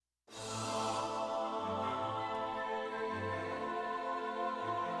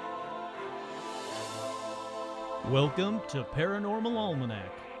Welcome to Paranormal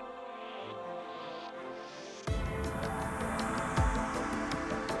Almanac.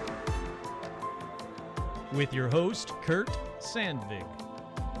 With your host, Kurt Sandvig.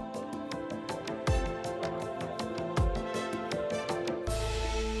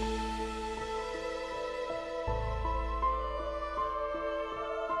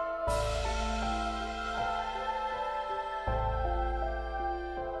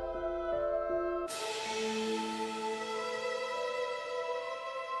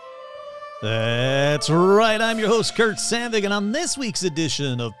 That's right, I'm your host, Kurt Sandvig, and on this week's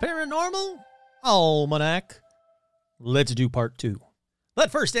edition of Paranormal Almanac, let's do part 2. But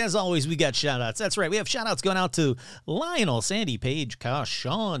first, as always, we got shout-outs. That's right, we have shout-outs going out to Lionel, Sandy, Paige, Kosh,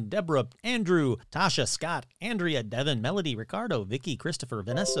 Sean, Deborah, Andrew, Tasha, Scott, Andrea, Devin, Melody, Ricardo, Vicky, Christopher,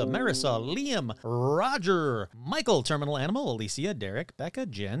 Vanessa, Marisol, Liam, Roger, Michael, Terminal Animal, Alicia, Derek, Becca,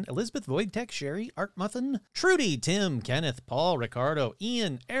 Jen, Elizabeth, Void Tech, Sherry, Art Muffin, Trudy, Tim, Kenneth, Paul, Ricardo,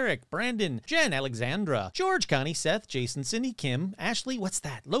 Ian, Eric, Brandon, Jen, Alexandra, George, Connie, Seth, Jason, Cindy, Kim, Ashley, what's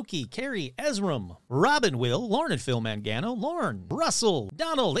that? Loki, Carrie, Ezram, Robin, Will, Lauren and Phil Mangano, Lauren, Russell,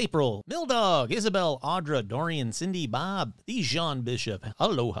 Donald, April, Mildog, Isabel, Audra, Dorian, Cindy, Bob, Dijon Bishop,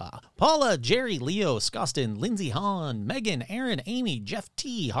 Aloha, Paula, Jerry, Leo, Scostin, Lindsay Hahn, Megan, Aaron, Amy, Jeff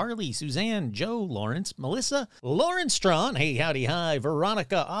T, Harley, Suzanne, Joe, Lawrence, Melissa, Lauren Strawn, hey, howdy, hi,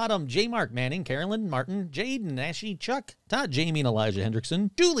 Veronica, Autumn, J. Mark Manning, Carolyn, Martin, Jaden, Ashley, Chuck, Todd, Jamie, and Elijah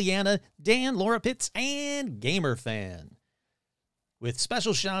Hendrickson, Juliana, Dan, Laura Pitts, and Gamer Fan. With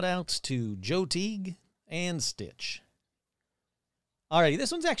special shout-outs to Joe Teague and Stitch. Alrighty,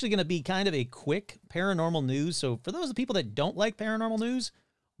 this one's actually going to be kind of a quick paranormal news. So for those of the people that don't like paranormal news,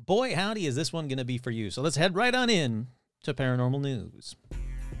 boy howdy is this one going to be for you. So let's head right on in to paranormal news.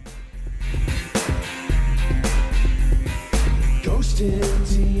 Ghosted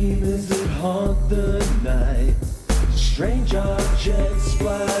demons that haunt the night. Strange objects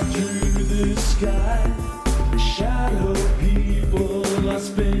fly through the sky. Shadow people are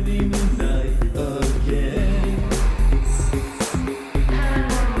spending the night again.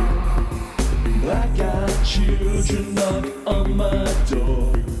 Black-eyed children knock on my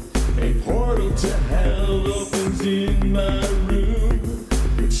door. A portal to hell opens in my room.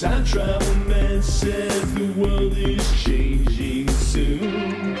 The time travel man says the world is changing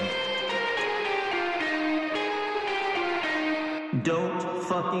soon. Don't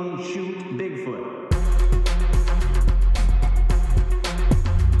fucking shoot Bigfoot.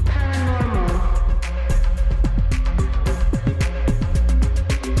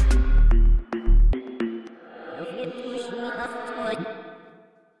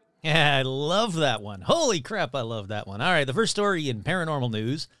 Yeah, I love that one. Holy crap, I love that one. All right, the first story in paranormal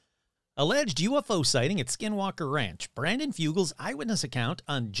news. Alleged UFO sighting at Skinwalker Ranch. Brandon Fugel's eyewitness account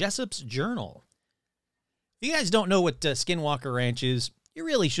on Jessup's Journal. If you guys don't know what Skinwalker Ranch is, you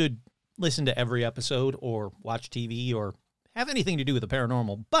really should listen to every episode or watch TV or have anything to do with the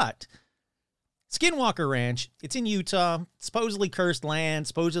paranormal. But Skinwalker Ranch, it's in Utah, supposedly cursed land,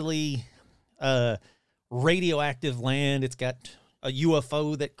 supposedly radioactive land. It's got a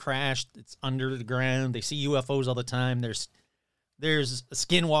UFO that crashed. It's under the ground. They see UFOs all the time. There's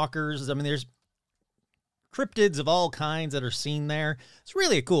skinwalkers. I mean, there's cryptids of all kinds that are seen there. It's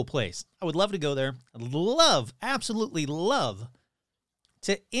really a cool place. I would love to go there. I'd absolutely love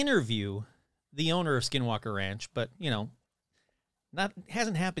to interview the owner of Skinwalker Ranch, but,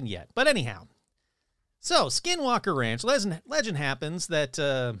 hasn't happened yet. But anyhow, so Skinwalker Ranch, legend happens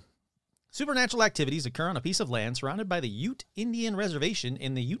that supernatural activities occur on a piece of land surrounded by the Ute Indian Reservation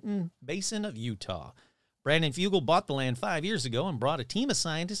in the Ute Basin of Utah. Brandon Fugel bought the land 5 years ago and brought a team of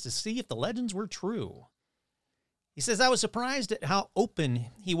scientists to see if the legends were true. He says, I was surprised at how open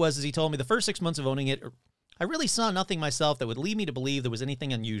he was as he told me the first 6 months of owning it. I really saw nothing myself that would lead me to believe there was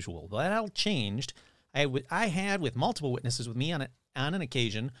anything unusual. That all changed. I had with multiple witnesses with me on an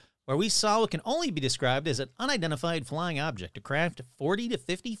occasion where we saw what can only be described as an unidentified flying object, a craft 40 to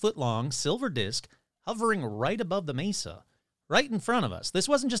 50 foot long silver disc hovering right above the mesa, right in front of us. This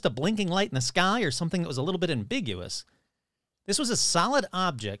wasn't just a blinking light in the sky or something that was a little bit ambiguous. This was a solid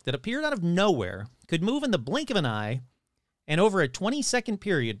object that appeared out of nowhere, could move in the blink of an eye, and over a 20-second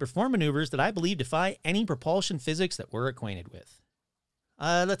period perform maneuvers that I believe defy any propulsion physics that we're acquainted with.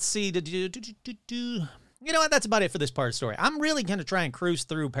 Let's see. You know what? That's about it for this part of the story. I'm really going to try and cruise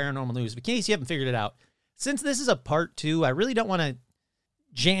through paranormal news. In case you haven't figured it out, since this is a part 2, I really don't want to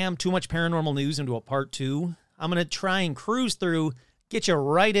jam too much paranormal news into a part 2. I'm going to try and cruise through, get you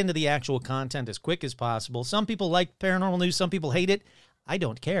right into the actual content as quick as possible. Some people like paranormal news. Some people hate it. I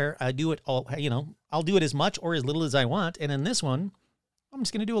don't care. I do it all, I'll do it as much or as little as I want. And in this one, I'm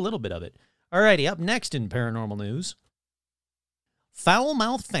just going to do a little bit of it. Alrighty, up next in paranormal news.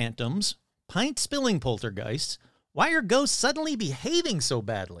 Foul-mouthed phantoms, pint-spilling poltergeists. Why are ghosts suddenly behaving so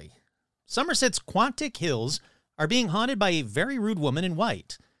badly? Somerset's Quantic Hills are being haunted by a very rude woman in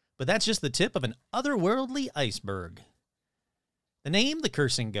white, but that's just the tip of an otherworldly iceberg. The name, the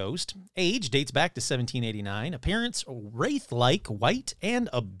Cursing Ghost. Age dates back to 1789. Appearance, wraith-like, white, and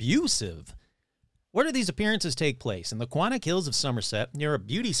abusive. Where do these appearances take place? In the Quantic Hills of Somerset, near a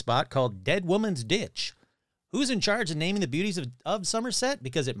beauty spot called Dead Woman's Ditch. Who's in charge of naming the beauties of Somerset?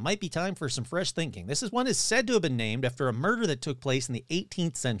 Because it might be time for some fresh thinking. This one is said to have been named after a murder that took place in the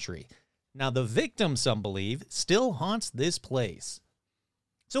 18th century. Now, the victim, some believe, still haunts this place.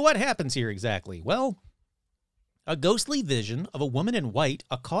 So what happens here exactly? Well, a ghostly vision of a woman in white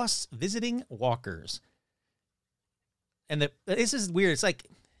accosts visiting walkers. And this is weird. It's like,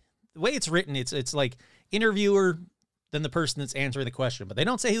 the way it's written, it's like interviewer, then the person that's answering the question. But they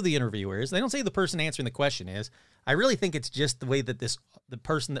don't say who the interviewer is. They don't say who the person answering the question is. I really think it's just the way that the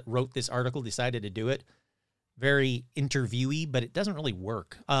person that wrote this article decided to do it. Very interviewee, but it doesn't really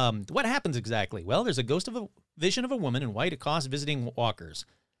work. What happens exactly? Well, there's a ghost of a vision of a woman in white accosts visiting walkers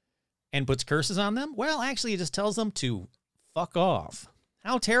and puts curses on them. Well, actually, it just tells them to fuck off.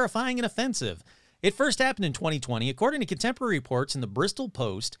 How terrifying and offensive. It first happened in 2020. According to contemporary reports in the Bristol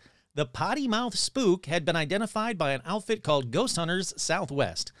Post, the potty mouth spook had been identified by an outfit called Ghost Hunters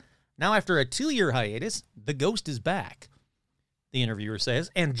Southwest. Now, after a 2-year hiatus, the ghost is back, the interviewer says,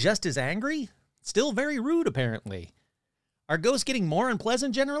 and just as angry? Still very rude, apparently. Are ghosts getting more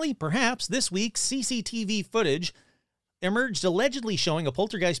unpleasant generally? Perhaps. This week's CCTV footage emerged allegedly showing a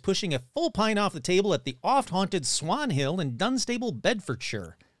poltergeist pushing a full pint off the table at the oft-haunted Swan Hill in Dunstable,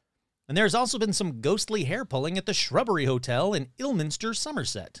 Bedfordshire. And there's also been some ghostly hair pulling at the Shrubbery Hotel in Ilminster,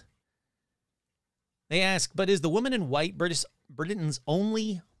 Somerset. They ask, but is the woman in white Britain's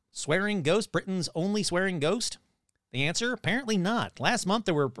only swearing ghost? Britain's only swearing ghost? The answer, apparently not. Last month,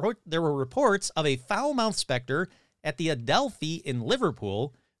 there were reports of a foul-mouthed specter at the Adelphi in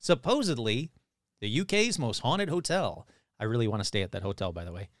Liverpool, supposedly the UK's most haunted hotel. I really want to stay at that hotel, by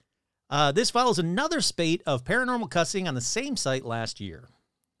the way. This follows another spate of paranormal cussing on the same site last year.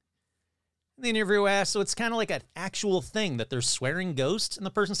 The interviewer asks, so it's kind of like an actual thing that they're swearing ghosts? And the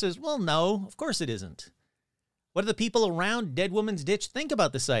person says, well, no, of course it isn't. What do the people around Dead Woman's Ditch think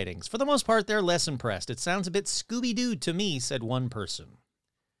about the sightings? For the most part, they're less impressed. It sounds a bit Scooby-Doo to me, said one person.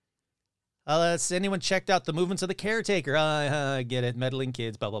 Has anyone checked out the movements of the caretaker? I get it, meddling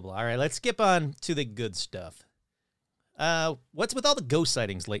kids, blah, blah, blah. All right, let's skip on to the good stuff. What's with all the ghost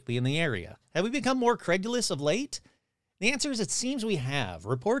sightings lately in the area? Have we become more credulous of late? The answer is it seems we have.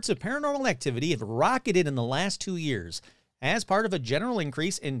 Reports of paranormal activity have rocketed in the last 2 years as part of a general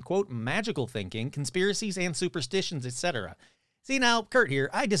increase in, quote, magical thinking, conspiracies and superstitions, etc. See, now, Kurt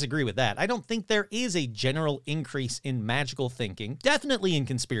here, I disagree with that. I don't think there is a general increase in magical thinking. Definitely in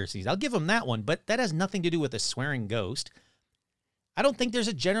conspiracies. I'll give them that one, but that has nothing to do with a swearing ghost. I don't think there's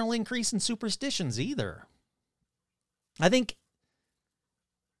a general increase in superstitions either. I think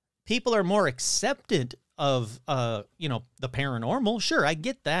people are more accepted of, the paranormal. Sure, I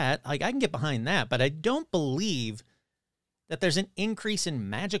get that. I can get behind that, but I don't believe that there's an increase in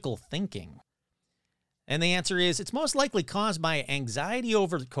magical thinking. And the answer is it's most likely caused by anxiety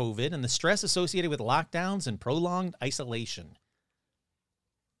over COVID and the stress associated with lockdowns and prolonged isolation.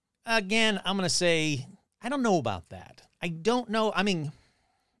 Again, I'm going to say, I don't know about that. I don't know. I mean,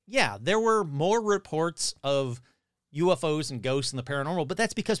 yeah, there were more reports of UFOs and ghosts and the paranormal, but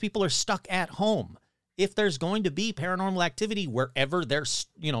that's because people are stuck at home. If there's going to be paranormal activity wherever they're,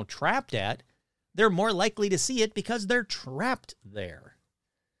 trapped at, they're more likely to see it because they're trapped there.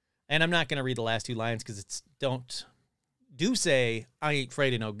 And I'm not going to read the last 2 lines because it's do say, I ain't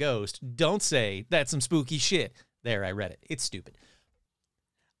afraid of no ghost. Don't say, that's some spooky shit. There, I read it. It's stupid.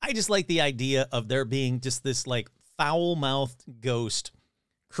 I just like the idea of there being just this like foul-mouthed ghost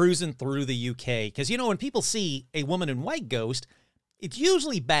cruising through the UK. Because, when people see a woman in white ghost, it's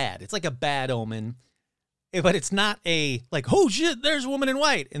usually bad. It's like a bad omen. But it's not a, like, oh shit, there's a woman in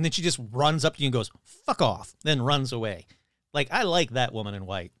white. And then she just runs up to you and goes, fuck off, then runs away. Like, I like that woman in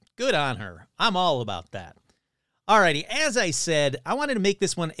white. Good on her. I'm all about that. Alrighty, as I said, I wanted to make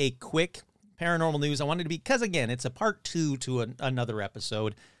this one a quick paranormal news. I wanted to be, because again, it's a part 2 to another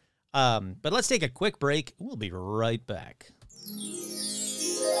episode. But let's take a quick break. We'll be right back.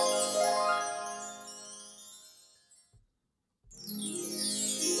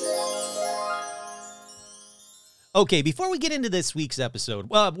 Okay, before we get into this week's episode,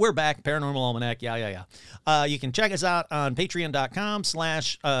 well, we're back, Paranormal Almanac, yeah. You can check us out on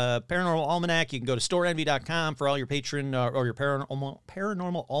patreon.com/Paranormal Almanac. You can go to storeenvy.com for all your patron or your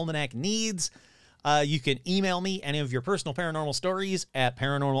Paranormal Almanac needs. You can email me any of your personal paranormal stories at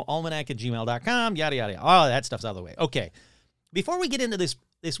paranormalalmanac@gmail.com, yada, yada. All that stuff's out of the way. Okay, before we get into this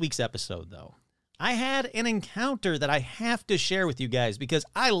week's episode, though, I had an encounter that I have to share with you guys because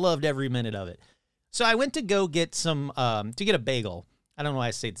I loved every minute of it. So I went to go get to get a bagel. I don't know why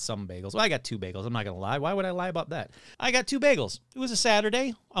I say some bagels. Well, I got 2 bagels. I'm not going to lie. Why would I lie about that? I got 2 bagels. It was a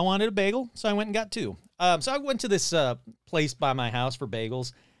Saturday. I wanted a bagel, so I went and got 2. So I went to this place by my house for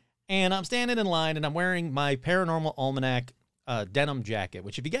bagels, and I'm standing in line, and I'm wearing my Paranormal Almanac denim jacket,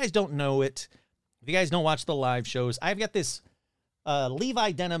 which if you guys don't know it, if you guys don't watch the live shows, I've got this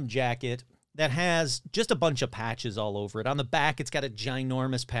Levi denim jacket that has just a bunch of patches all over it. On the back, it's got a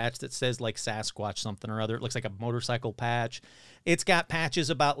ginormous patch that says, like, Sasquatch something or other. It looks like a motorcycle patch. It's got patches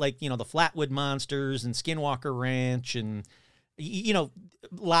about, like, you know, the Flatwood Monsters and Skinwalker Ranch and, you know,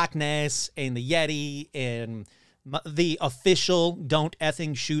 Loch Ness and the Yeti and the official Don't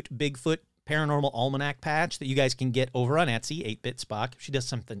Effing Shoot Bigfoot Paranormal Almanac patch that you guys can get over on Etsy, 8-Bit Spock. She does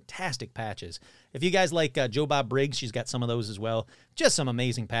some fantastic patches. If you guys like Joe Bob Briggs, she's got some of those as well. Just some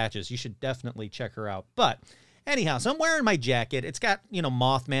amazing patches. You should definitely check her out. But anyhow, so I'm wearing my jacket. It's got, you know,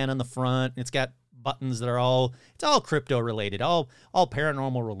 Mothman on the front. It's got buttons that are it's all crypto related, all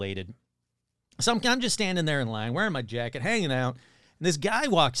paranormal related. So I'm just standing there in line, wearing my jacket, hanging out. And this guy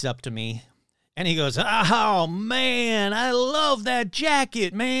walks up to me. And he goes, "Oh, man, I love that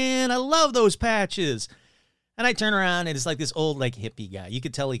jacket, man. I love those patches." And I turn around, and it's like this old, like, hippie guy. You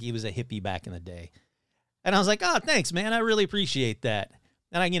could tell, like, he was a hippie back in the day. And I was like, "Oh, thanks, man. I really appreciate that."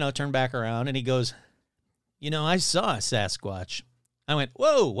 And I, you know, turn back around, and he goes, "You know, I saw a Sasquatch." I went,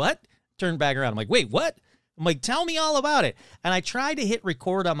 "Whoa, what?" Turned back around. I'm like, "Wait, what?" I'm like, "Tell me all about it." And I tried to hit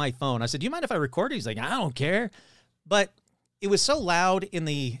record on my phone. I said, "Do you mind if I record it?" He's like, "I don't care." But it was so loud in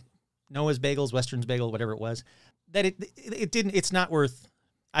the Noah's Bagels, Western's Bagel, whatever it was, that it's not worth,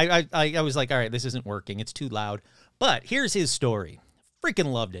 I was like, all right, this isn't working. It's too loud. But here's his story.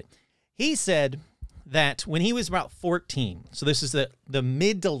 Freaking loved it. He said that when he was about 14, so this is the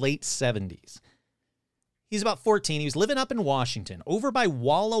mid to late 70s, he's about 14. He was living up in Washington, over by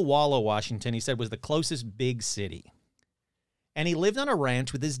Walla Walla, Washington, he said was the closest big city. And he lived on a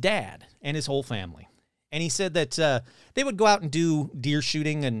ranch with his dad and his whole family. And he said that they would go out and do deer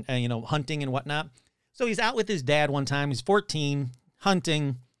shooting and you know, hunting and whatnot. So he's out with his dad one time. He's 14,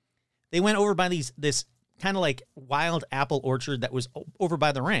 hunting. They went over by this kind of like wild apple orchard that was over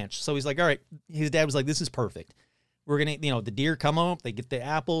by the ranch. So he's like, all right. His dad was like, "This is perfect. We're going to, you know, the deer come up. They get the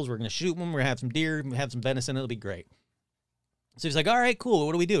apples. We're going to shoot them. We're going to have some deer. We have some venison. It'll be great." So he's like, "All right, cool.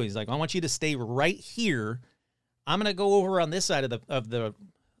 What do we do?" He's like, "I want you to stay right here. I'm going to go over on this side of the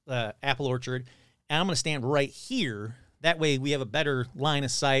apple orchard. And I'm going to stand right here. That way we have a better line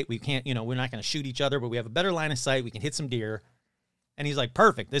of sight. We can't, you know, we're not going to shoot each other, but we have a better line of sight. We can hit some deer." And he's like,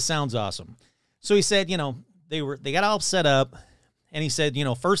 "Perfect. This sounds awesome." So he said, you know, they got all set up. And he said, you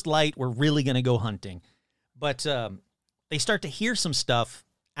know, first light, we're really going to go hunting. But they start to hear some stuff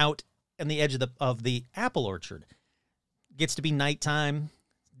out on the edge of the apple orchard. Gets to be nighttime.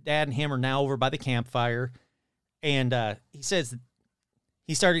 Dad and him are now over by the campfire. And he says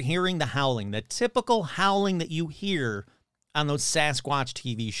he started hearing the howling, the typical howling that you hear on those Sasquatch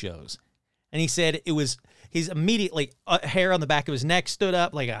TV shows. And he said he's immediately, a hair on the back of his neck stood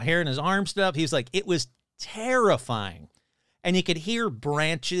up, like a hair in his arm stood up. He was like, it was terrifying. And you could hear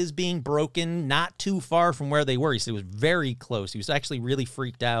branches being broken not too far from where they were. He said it was very close. He was actually really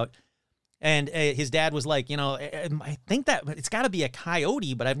freaked out. And his dad was like, you know, I think that it's got to be a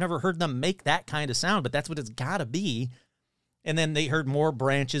coyote, but I've never heard them make that kind of sound, but that's what it's got to be. And then they heard more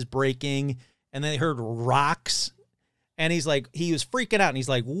branches breaking, and then they heard rocks. And he's like, he was freaking out, and he's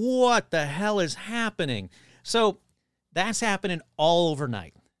like, what the hell is happening? So that's happening all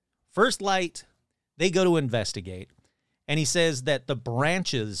overnight. First light, they go to investigate. And he says that the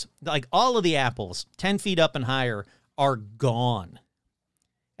branches, like all of the apples, 10 feet up and higher, are gone.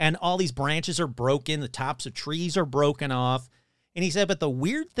 And all these branches are broken. The tops of trees are broken off. And he said, but the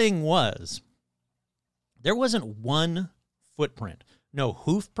weird thing was, there wasn't one footprint, no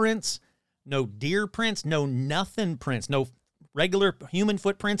hoof prints, no deer prints, no nothing prints, no regular human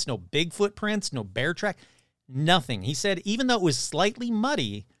footprints, no big footprints, no bear track, nothing. He said, even though it was slightly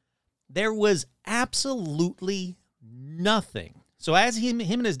muddy, there was absolutely nothing. So as him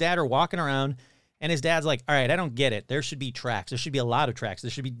and his dad are walking around, and his dad's like, all right, I don't get it. There should be tracks. There should be a lot of tracks.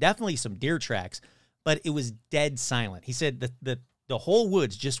 There should be definitely some deer tracks, but it was dead silent. He said that the whole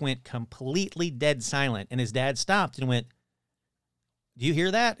woods just went completely dead silent. And his dad stopped and went, "Do you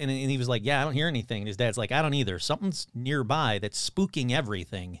hear that?" And he was like, "Yeah, I don't hear anything." And his dad's like, "I don't either. Something's nearby that's spooking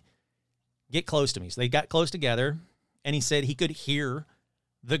everything. Get close to me." So they got close together, and he said he could hear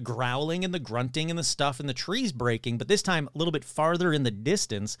the growling and the grunting and the stuff and the trees breaking, but this time a little bit farther in the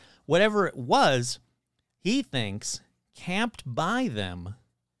distance. Whatever it was, he thinks camped by them,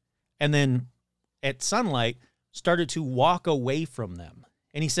 and then at sunlight started to walk away from them.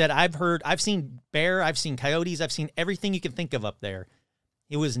 And he said, I've seen bear, I've seen coyotes, I've seen everything you can think of up there.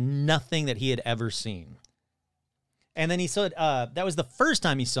 It was nothing that he had ever seen. And then he said that was the first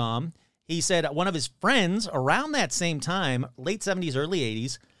time he saw him. He said one of his friends around that same time, late 70s, early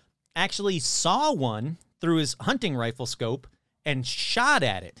 80s, actually saw one through his hunting rifle scope and shot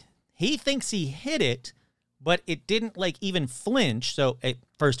at it. He thinks he hit it, but it didn't like even flinch. So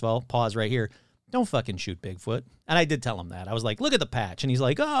first of all, pause right here. Don't fucking shoot Bigfoot. And I did tell him that. I was like, look at the patch. And he's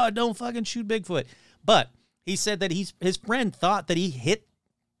like, "Oh, don't fucking shoot Bigfoot." But he said that his friend thought that he hit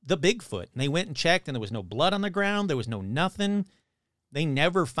the Bigfoot. And they went and checked, and there was no blood on the ground. There was no nothing. They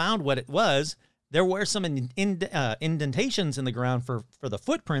never found what it was. There were some indentations in the ground for the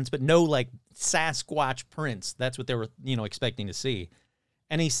footprints, but no like Sasquatch prints. That's what they were, expecting to see.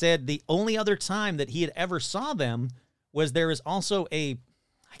 And he said the only other time that he had ever saw them was there is also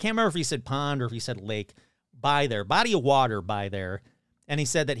I can't remember if he said pond or if he said lake by there, body of water by there. And he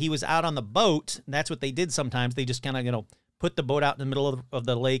said that he was out on the boat, and that's what they did sometimes. They just kind of, put the boat out in the middle of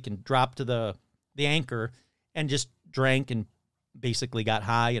the lake and dropped to the anchor and just drank and basically got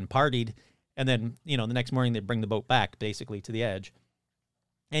high and partied. And then, the next morning they'd bring the boat back basically to the edge.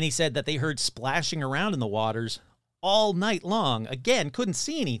 And he said that they heard splashing around in the waters all night long. Again, couldn't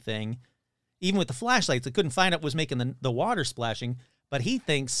see anything. Even with the flashlights, they couldn't find out what was making the water splashing. But he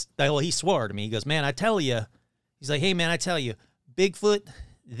thinks, he swore to me. He goes, "Man, I tell you," he's like, "Hey, man, I tell you, Bigfoot,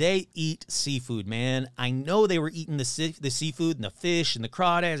 they eat seafood, man. I know they were eating the seafood and the fish and the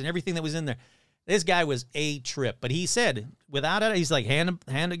crawdads and everything that was in there. This guy was a trip." But he said, without it, he's like, hand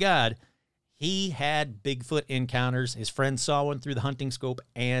to God, he had Bigfoot encounters. His friend saw one through the hunting scope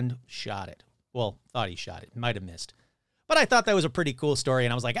and shot it. Well, thought he shot it. Might have missed. But I thought that was a pretty cool story,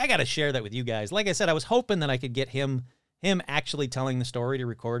 and I was like, I got to share that with you guys. Like I said, I was hoping that I could get him actually telling the story to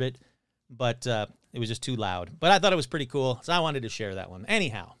record it, but it was just too loud. But I thought it was pretty cool, so I wanted to share that one.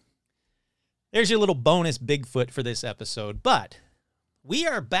 Anyhow, there's your little bonus Bigfoot for this episode. But we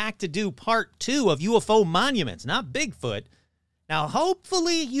are back to do part 2 of UFO monuments, not Bigfoot. Now,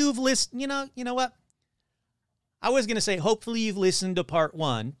 hopefully you've listened. You know what? I was going to say hopefully you've listened to part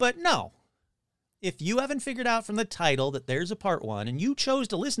 1, but no. If you haven't figured out from the title that there's a part 1 and you chose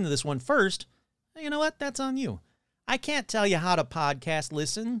to listen to this one first, you know what? That's on you. I can't tell you how to podcast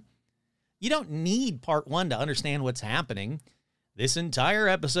listen. You don't need part 1 to understand what's happening. This entire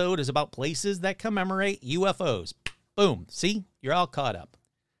episode is about places that commemorate UFOs. Boom. See? You're all caught up.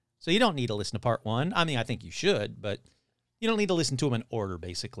 So you don't need to listen to part 1. I mean, I think you should, but you don't need to listen to them in order,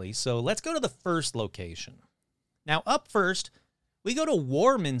 basically. So let's go to the first location. Now, up first, we go to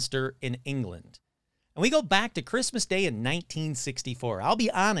Warminster in England. And we go back to Christmas Day in 1964. I'll be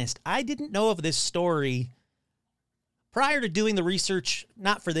honest, I didn't know of this story prior to doing the research,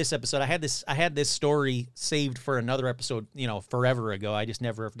 not for this episode. I had this story saved for another episode, forever ago. I just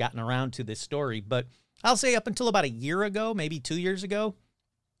never have gotten around to this story. But I'll say up until about a year ago, maybe 2 years ago,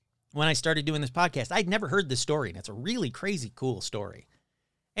 when I started doing this podcast, I'd never heard this story, and it's a really crazy cool story.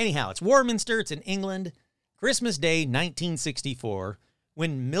 Anyhow, it's Warminster, it's in England, Christmas Day, 1964,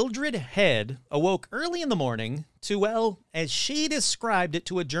 when Mildred Head awoke early in the morning to, well, as she described it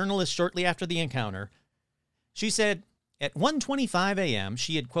to a journalist shortly after the encounter, she said, at 1:25 a.m.,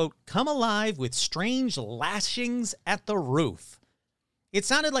 she had, quote, come alive with strange lashings at the roof. It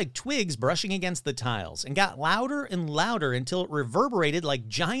sounded like twigs brushing against the tiles and got louder and louder until it reverberated like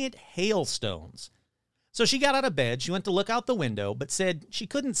giant hailstones. So she got out of bed, she went to look out the window, but said she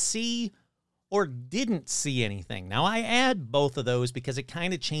couldn't see or didn't see anything. Now, I add both of those because it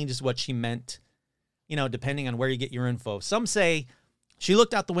kind of changes what she meant, depending on where you get your info. Some say she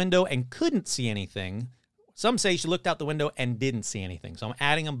looked out the window and couldn't see anything. Some say she looked out the window and didn't see anything. So I'm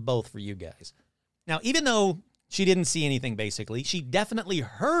adding them both for you guys. Now, even though she didn't see anything, basically, she definitely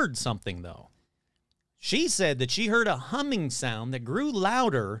heard something, though. She said that she heard a humming sound that grew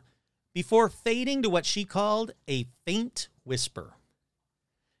louder before fading to what she called a faint whisper.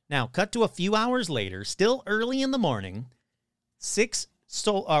 Now, cut to a few hours later, still early in the morning,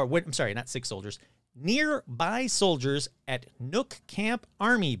 nearby soldiers at Nook Camp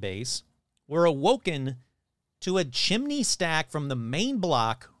Army Base were awoken to a chimney stack from the main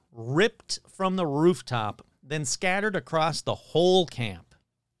block ripped from the rooftop then scattered across the whole camp.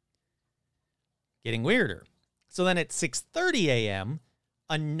 Getting weirder. So then at 6:30 a.m.,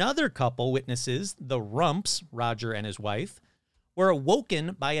 another couple witnesses, the Rumps, Roger and his wife, were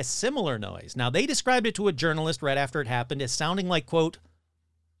awoken by a similar noise. Now, they described it to a journalist right after it happened as sounding like, quote,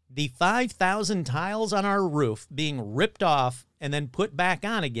 the 5,000 tiles on our roof being ripped off and then put back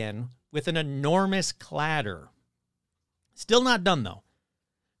on again with an enormous clatter. Still not done, though,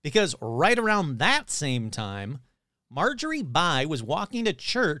 because right around that same time, Marjorie Bye was walking to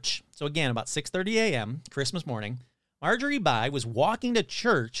church. So again, about 6:30 a.m., Christmas morning, Marjorie Bye was walking to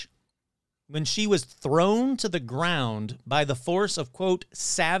church when she was thrown to the ground by the force of, quote,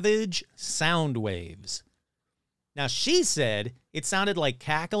 savage sound waves. Now, she said it sounded like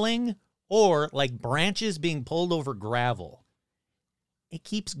cackling or like branches being pulled over gravel. It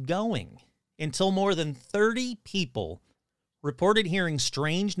keeps going until more than 30 people reported hearing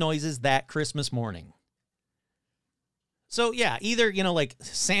strange noises that Christmas morning. So, yeah, either, like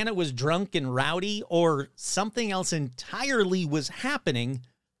Santa was drunk and rowdy or something else entirely was happening,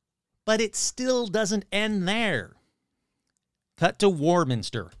 but it still doesn't end there. Cut to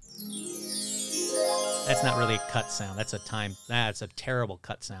Warminster. That's not really a cut sound. That's a terrible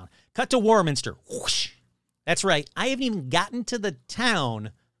cut sound. Cut to Warminster. Whoosh. That's right. I haven't even gotten to the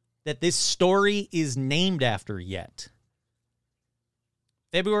town that this story is named after yet.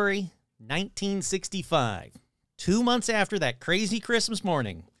 February 1965. 2 months after that crazy Christmas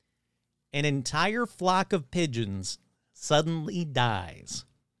morning, an entire flock of pigeons suddenly dies.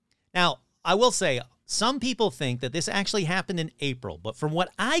 Now, I will say, some people think that this actually happened in April, but from what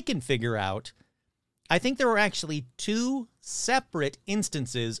I can figure out, I think there were actually 2 separate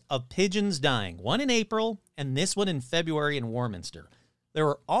instances of pigeons dying, one in April and this one in February in Warminster. There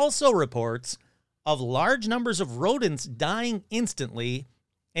were also reports of large numbers of rodents dying instantly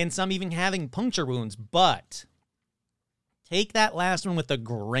and some even having puncture wounds, but take that last one with a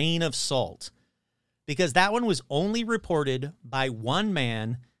grain of salt, because that one was only reported by one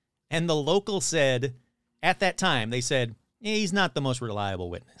man, and the local said, at that time, they said, he's not the most reliable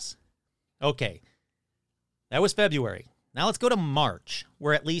witness. Okay, that was February. Now let's go to March,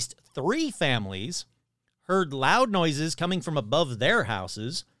 where at least 3 families heard loud noises coming from above their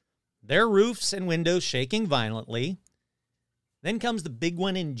houses, their roofs and windows shaking violently. Then comes the big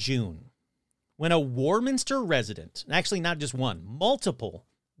one in June, when a Warminster resident, actually not just one, multiple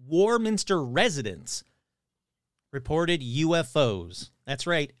Warminster residents reported UFOs. That's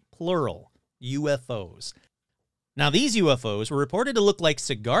right, plural, UFOs. Now, these UFOs were reported to look like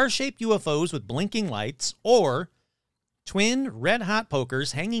cigar-shaped UFOs with blinking lights or twin red-hot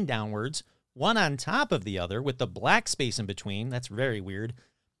pokers hanging downwards, one on top of the other with the black space in between. That's very weird.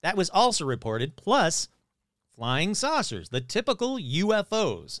 That was also reported, plus flying saucers, the typical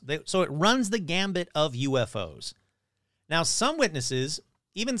UFOs. So it runs the gambit of UFOs. Now, some witnesses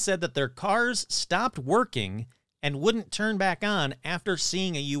even said that their cars stopped working and wouldn't turn back on after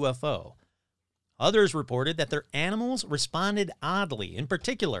seeing a UFO. Others reported that their animals responded oddly. In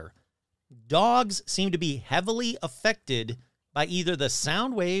particular, dogs seemed to be heavily affected by either the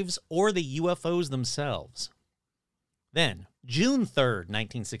sound waves or the UFOs themselves. Then, June 3rd,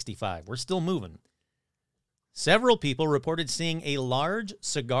 1965, we're still moving. Several people reported seeing a large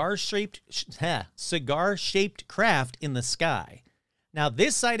cigar-shaped craft in the sky. Now,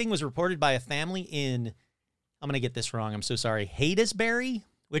 this sighting was reported by a family in, I'm going to get this wrong, I'm so sorry, Heytesbury,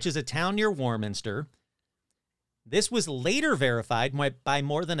 which is a town near Warminster. This was later verified by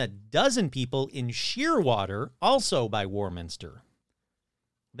more than a dozen people in Shearwater, also by Warminster.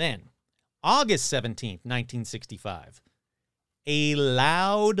 Then, August 17th, 1965, a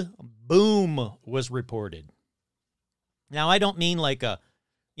loud boom was reported. Now, I don't mean like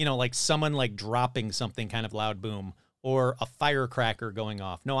like someone like dropping something kind of loud boom or a firecracker going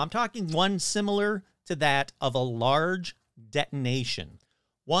off. No, I'm talking one similar to that of a large detonation.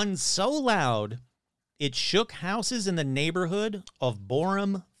 One so loud, it shook houses in the neighborhood of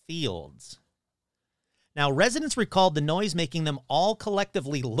Borum Fields. Now, residents recalled the noise making them all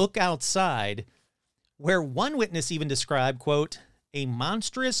collectively look outside, where one witness even described, quote, a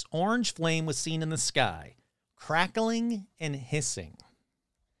monstrous orange flame was seen in the sky, crackling and hissing.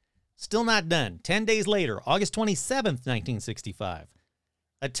 Still not done. 10 days later, August 27th, 1965,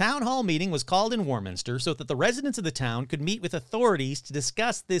 a town hall meeting was called in Warminster so that the residents of the town could meet with authorities to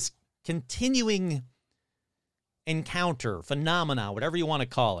discuss this continuing encounter, phenomena, whatever you want to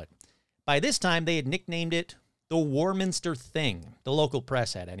call it. By this time, they had nicknamed it the Warminster Thing. The local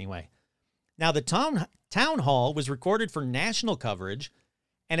press had, anyway. Now, the town hall was recorded for national coverage,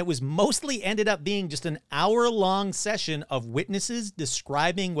 and it was mostly ended up being just an hour-long session of witnesses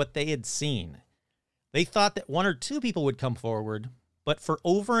describing what they had seen. They thought that 1 or 2 people would come forward, but for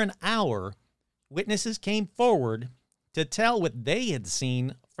over an hour, witnesses came forward to tell what they had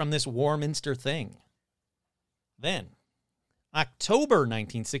seen from this Warminster thing. Then, October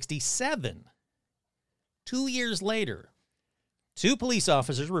 1967, 2 years later, 2 police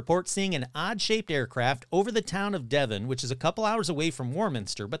officers report seeing an odd-shaped aircraft over the town of Devon, which is a couple hours away from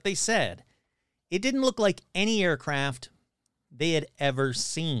Warminster, but they said it didn't look like any aircraft they had ever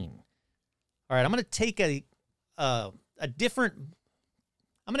seen. All right, I'm going to take a different...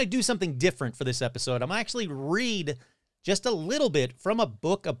 I'm going to do something different for this episode. I'm going to actually read just a little bit from a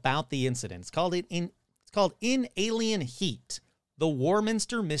book about the incident. It's called In Alien Heat, The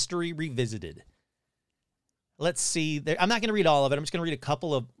Warminster Mystery Revisited. Let's see. I'm not going to read all of it. I'm just going to read a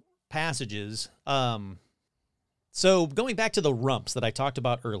couple of passages. So going back to the Rumps that I talked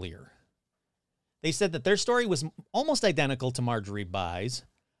about earlier, they said that their story was almost identical to Marjorie Bye's,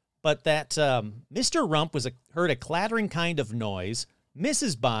 but that Mr. Rump heard a clattering kind of noise.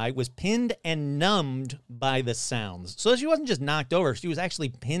 Mrs. Bye was pinned and numbed by the sounds. So she wasn't just knocked over, she was actually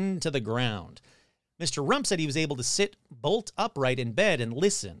pinned to the ground. Mr. Rump said he was able to sit bolt upright in bed and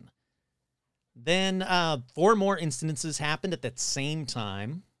listen. Then 4 more instances happened at that same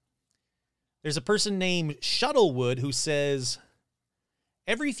time. There's a person named Shuttlewood who says,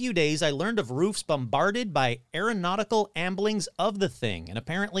 every few days I learned of roofs bombarded by aeronautical amblings of the thing, and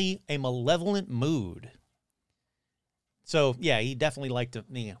apparently a malevolent mood. So, yeah, he definitely liked to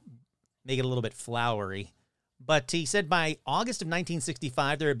make it a little bit flowery. But he said by August of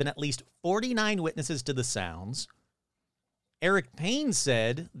 1965, there had been at least 49 witnesses to the sounds. Eric Payne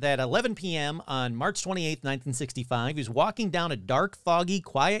said that 11 p.m. on March 28, 1965, he was walking down a dark, foggy,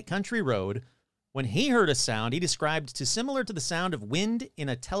 quiet country road when he heard a sound he described to similar to the sound of wind in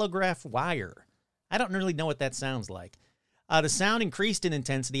a telegraph wire. I don't really know what that sounds like. The sound increased in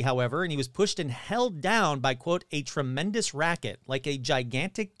intensity, however, and he was pushed and held down by, quote, a tremendous racket, like a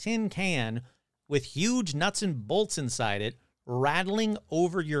gigantic tin can with huge nuts and bolts inside it, rattling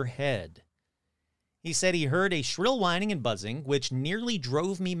over your head. He said he heard a shrill whining and buzzing, which nearly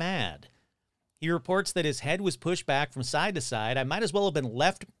drove me mad. He reports that his head was pushed back from side to side. I might as well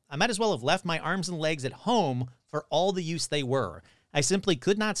have left my arms and legs at home for all the use they were. I simply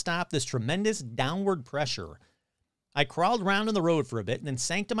could not stop this tremendous downward pressure. I crawled around on the road for a bit and then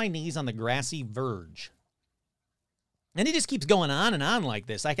sank to my knees on the grassy verge. And he just keeps going on and on like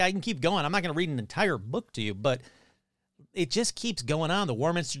this. I can keep going. I'm not going to read an entire book to you, but it just keeps going on. The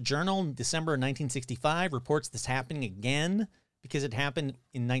Warminster Journal in December of 1965 reports this happening again because it happened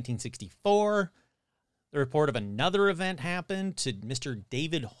in 1964. The report of another event happened to Mr.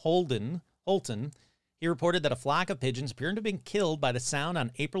 David Holton. He reported that a flock of pigeons appeared to have been killed by the sound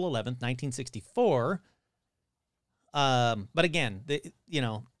on April 11th, 1964. But again,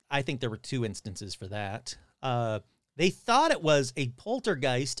 I think there were 2 instances for that. They thought it was a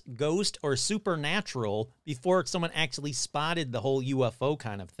poltergeist, ghost, or supernatural before someone actually spotted the whole UFO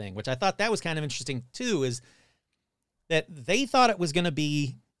kind of thing, which I thought that was kind of interesting too, is that they thought it was going to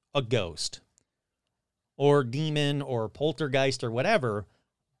be a ghost or demon or poltergeist or whatever.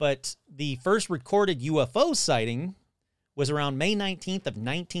 But the first recorded UFO sighting was around May 19th of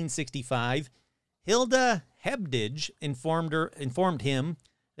 1965. Hilda Hebdige informed him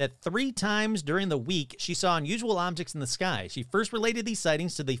that 3 times during the week she saw unusual objects in the sky. She first related these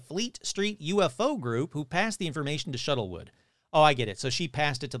sightings to the Fleet Street UFO group, who passed the information to Shuttlewood. Oh, I get it. So she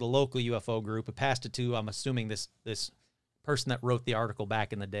passed it to the local UFO group, who passed it to, I'm assuming, this person that wrote the article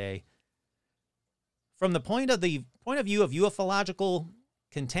back in the day. From the point of view of ufological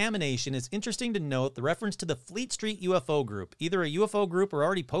contamination, it's interesting to note the reference to the Fleet Street UFO group. Either a UFO group are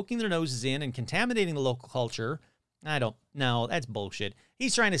already poking their noses in and contaminating the local culture. I don't know. That's bullshit.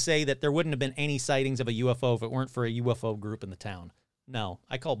 He's trying to say that there wouldn't have been any sightings of a UFO if it weren't for a UFO group in the town. No,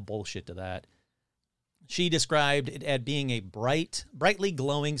 I call bullshit to that. She described it as being a brightly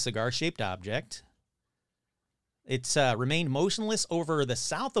glowing cigar-shaped object. It's remained motionless over the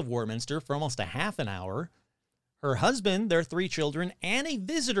south of Warminster for almost a half an hour. Her husband, their 3 children, and a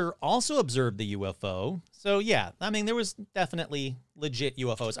visitor also observed the UFO. So, yeah, I mean, there was definitely legit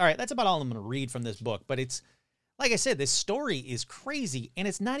UFOs. All right, that's about all I'm going to read from this book. But it's, like I said, this story is crazy, and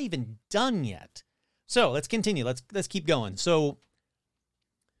it's not even done yet. So, let's continue. Let's keep going. So,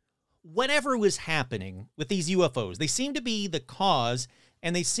 whatever was happening with these UFOs, they seem to be the cause,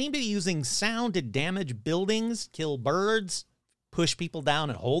 and they seem to be using sound to damage buildings, kill birds, push people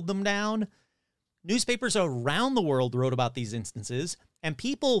down and hold them down. Newspapers around the world wrote about these instances, and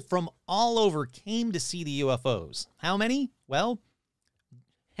people from all over came to see the UFOs. How many? Well,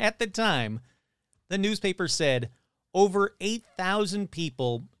 at the time, the newspaper said over 8,000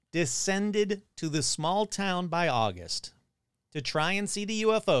 people descended to the small town by August to try and see the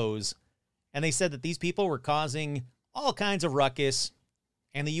UFOs, and they said that these people were causing all kinds of ruckus,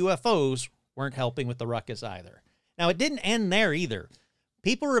 and the UFOs weren't helping with the ruckus either. Now, it didn't end there either.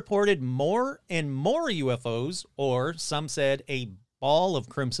 People reported more and more UFOs, or some said a ball of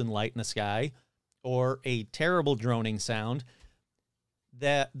crimson light in the sky, or a terrible droning sound.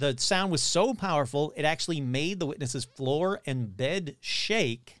 That the sound was so powerful, it actually made the witnesses' floor and bed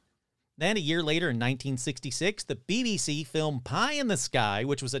shake. Then, a year later, in 1966, the BBC filmed Pie in the Sky,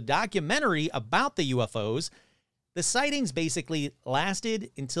 which was a documentary about the UFOs. The sightings basically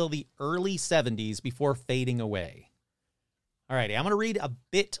lasted until the early 70s before fading away. All right, I'm going to read a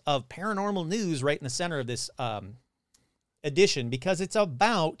bit of paranormal news right in the center of this edition because it's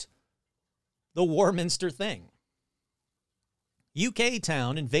about the Warminster thing. UK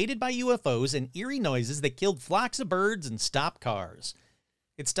town invaded by UFOs and eerie noises that killed flocks of birds and stopped cars.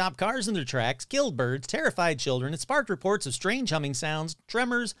 It stopped cars in their tracks, killed birds, terrified children, and sparked reports of strange humming sounds,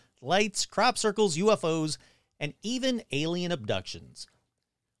 tremors, lights, crop circles, UFOs, and even alien abductions.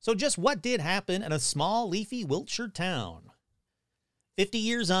 So just what did happen in a small, leafy Wiltshire town? 50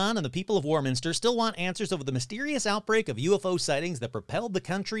 years on, and the people of Warminster still want answers over the mysterious outbreak of UFO sightings that propelled the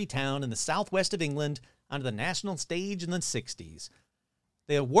country town in the southwest of England onto the national stage in the 60s.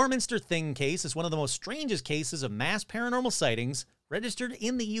 The Warminster Thing case is one of the most strangest cases of mass paranormal sightings registered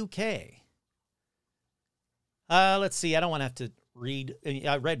in the UK. Let's see, I don't want to have to read.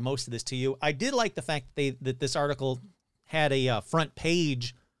 I read most of this to you. I did like the fact that this article had a front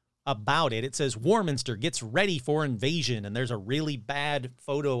page about it. It says Warminster gets ready for invasion, and there's a really bad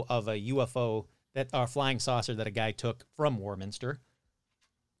photo of a UFO, flying saucer that a guy took from Warminster.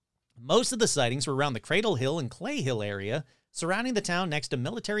 Most of the sightings were around the Cradle Hill and Clay Hill area, surrounding the town next to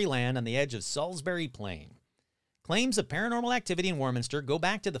military land on the edge of Salisbury Plain. Claims of paranormal activity in Warminster go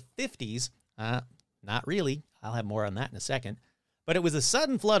back to the 50s. Not really. I'll have more on that in a second. But it was a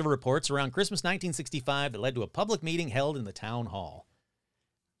sudden flood of reports around Christmas 1965 that led to a public meeting held in the town hall.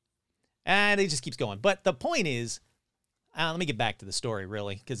 And it just keeps going. But the point is, let me get back to the story,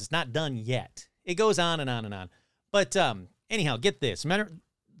 really, because it's not done yet. It goes on and on and on. But anyhow, get this. Remember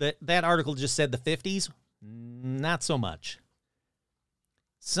that article just said the 50s? Not so much.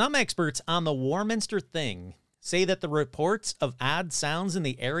 Some experts on the Warminster Thing say that the reports of odd sounds in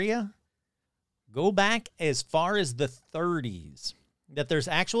the area go back as far as the 30s. That there's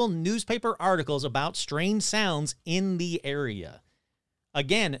actual newspaper articles about strange sounds in the area.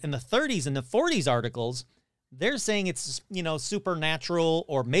 Again, in the 30s and the 40s articles, they're saying it's, supernatural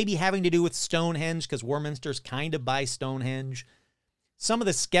or maybe having to do with Stonehenge because Warminster's kind of by Stonehenge. Some of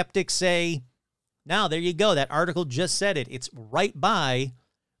the skeptics say, now, there you go. That article just said it. It's right by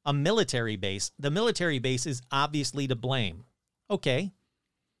a military base. The military base is obviously to blame. Okay.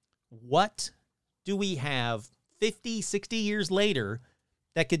 What do we have 50, 60 years later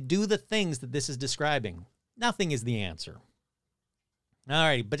that could do the things that this is describing? Nothing is the answer. All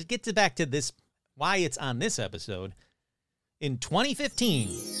right, but it gets back to this, why it's on this episode. In 2015,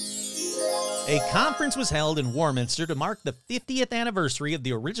 a conference was held in Warminster to mark the 50th anniversary of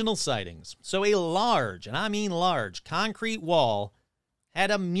the original sightings. So a large, and I mean large, concrete wall had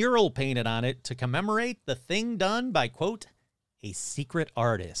a mural painted on it to commemorate the thing done by, quote, a secret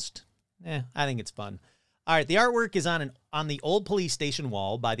artist. I think it's fun. All right, the artwork is on the old police station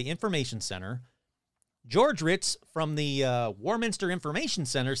wall by the Information Center. George Ritz from the Warminster Information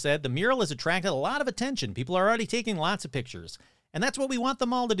Center said the mural has attracted a lot of attention. People are already taking lots of pictures. And that's what we want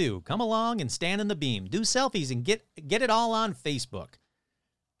them all to do. Come along and stand in the beam. Do selfies and get it all on Facebook.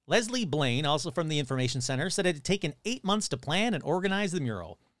 Leslie Blaine, also from the Information Center, said it had taken 8 months to plan and organize the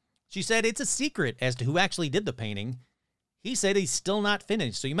mural. She said it's a secret as to who actually did the painting. He said he's still not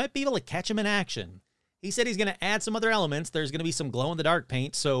finished, so you might be able to catch him in action. He said he's going to add some other elements. There's going to be some glow-in-the-dark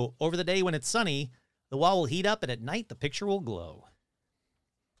paint, so over the day when it's sunny, the wall will heat up, and at night, the picture will glow.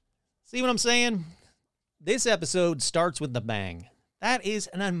 See what I'm saying? This episode starts with the bang. That is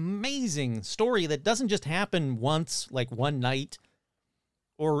an amazing story that doesn't just happen once, like one night,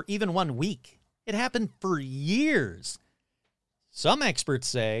 or even 1 week. It happened for years. Some experts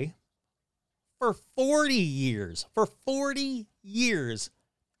say for 40 years. For 40 years,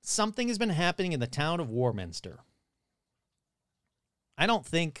 something has been happening in the town of Warminster. I don't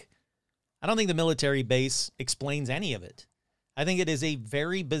think the military base explains any of it. I think it is a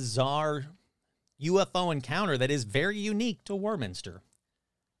very bizarre UFO encounter that is very unique to Warminster.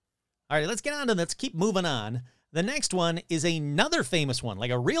 All right, let's keep moving on. The next one is another famous one,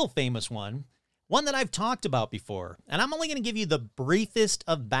 like a real famous one that I've talked about before, and I'm only going to give you the briefest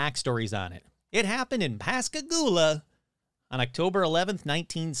of backstories on it. It happened in Pascagoula, on October 11th,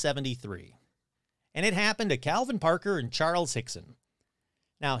 1973. And it happened to Calvin Parker and Charles Hickson.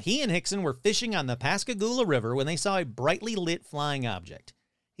 Now, he and Hickson were fishing on the Pascagoula River when they saw a brightly lit flying object.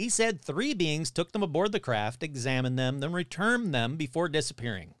 He said 3 beings took them aboard the craft, examined them, then returned them before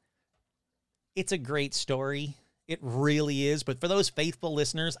disappearing. It's a great story. It really is. But for those faithful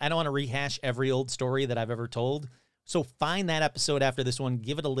listeners, I don't want to rehash every old story that I've ever told. So find that episode after this one.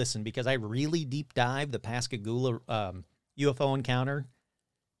 Give it a listen because I really deep dive the Pascagoula UFO encounter.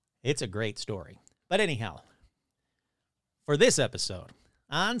 It's a great story. But anyhow, for this episode,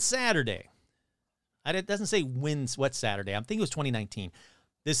 on Saturday, it doesn't say what Saturday. I'm thinking it was 2019.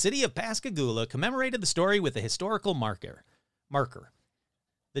 The city of Pascagoula commemorated the story with a historical marker.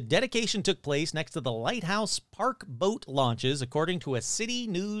 The dedication took place next to the Lighthouse Park boat launches, according to a city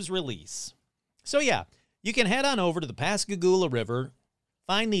news release. So yeah, you can head on over to the Pascagoula River,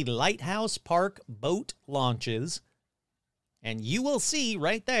 find the Lighthouse Park boat launches, and you will see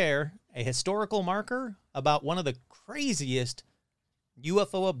right there a historical marker about one of the craziest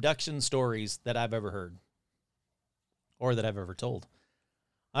UFO abduction stories that I've ever heard. Or that I've ever told.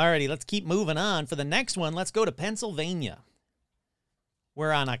 Alrighty, let's keep moving on. For the next one, let's go to Pennsylvania.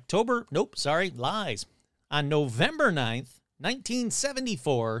 Where on November 9th,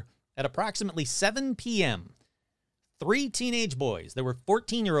 1974, at approximately 7 p.m., 3 teenage boys, there were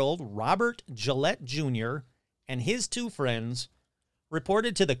 14-year-old Robert Gillette Jr. and his 2 friends,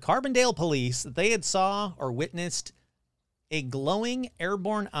 reported to the Carbondale police that they had saw or witnessed a glowing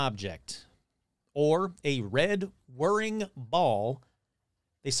airborne object, or a red whirring ball.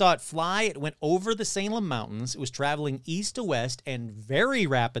 They saw it fly. It went over the Salem Mountains. It was traveling east to west and very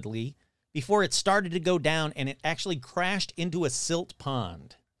rapidly before it started to go down, and it actually crashed into a silt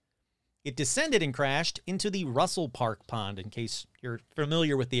pond. It descended and crashed into the Russell Park Pond, in case you're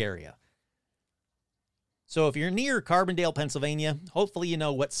familiar with the area. So if you're near Carbondale, Pennsylvania, hopefully you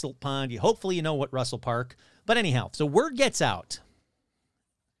know what silt pond, hopefully you know what Russell Park. But anyhow, so word gets out,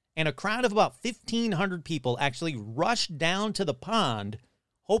 and a crowd of about 1,500 people actually rushed down to the pond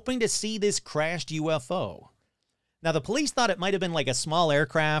hoping to see this crashed UFO. Now, the police thought it might have been like a small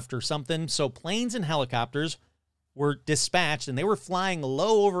aircraft or something, so planes and helicopters were dispatched, and they were flying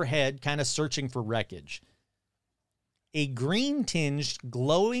low overhead, kind of searching for wreckage. A green-tinged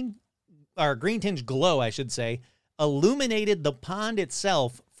glow, illuminated the pond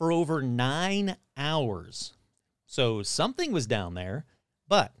itself for over 9 hours. So something was down there,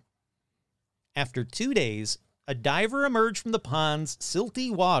 but after 2 days, a diver emerged from the pond's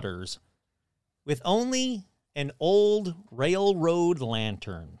silty waters with only an old railroad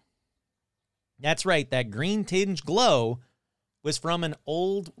lantern. That's right, that green-tinged glow was from an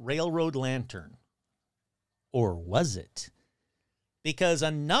old railroad lantern. Or was it? Because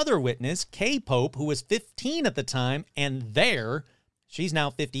another witness, Kay Pope, who was 15 at the time, and she's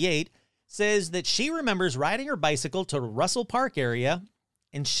now 58, says that she remembers riding her bicycle to the Russell Park area,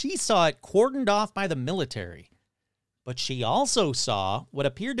 and she saw it cordoned off by the military. But she also saw what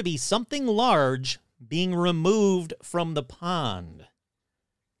appeared to be something large being removed from the pond.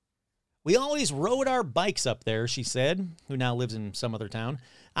 We always rode our bikes up there, she said, who now lives in some other town.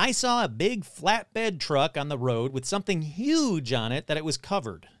 I saw a big flatbed truck on the road with something huge on it that it was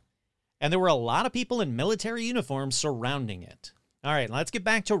covered. And there were a lot of people in military uniforms surrounding it. All right, let's get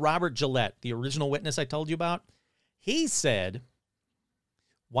back to Robert Gillette, the original witness I told you about. He said,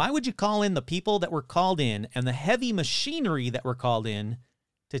 why would you call in the people that were called in and the heavy machinery that were called in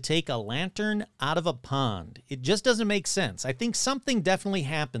to take a lantern out of a pond? It just doesn't make sense. I think something definitely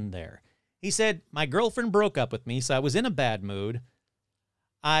happened there. He said, my girlfriend broke up with me, so I was in a bad mood.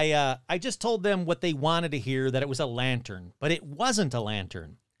 I just told them what they wanted to hear, that it was a lantern, but it wasn't a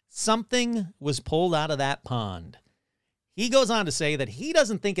lantern. Something was pulled out of that pond. He goes on to say that he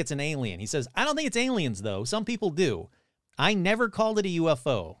doesn't think it's an alien. He says, I don't think it's aliens, though. Some people do. I never called it a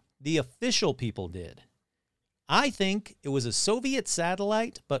UFO. The official people did. I think it was a Soviet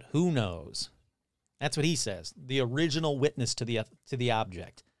satellite, but who knows? That's what he says, the original witness to the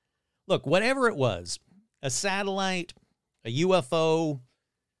object. Look, whatever it was, a satellite, a UFO,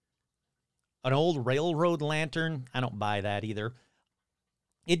 an old railroad lantern, I don't buy that either.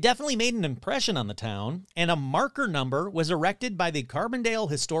 It definitely made an impression on the town, and a marker number was erected by the Carbondale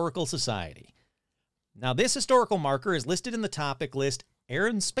Historical Society. Now, this historical marker is listed in the topic list, Air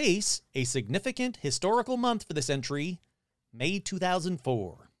and Space, a significant historical month for this entry, May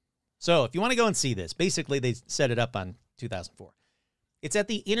 2004. So, if you want to go and see this, basically they set it up on 2004. It's at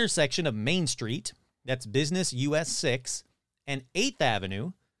the intersection of Main Street, that's Business US 6, and 8th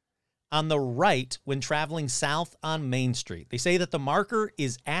Avenue, on the right when traveling south on Main Street. They say that the marker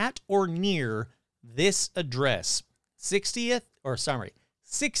is at or near this address, 60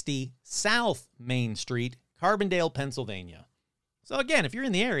 South Main Street, Carbondale, Pennsylvania. So again, if you're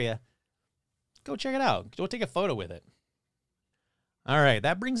in the area, go check it out. Go take a photo with it. All right,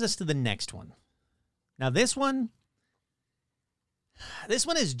 that brings us to the next one. Now this one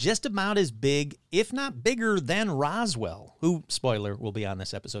is just about as big, if not bigger, than Roswell, who, spoiler, will be on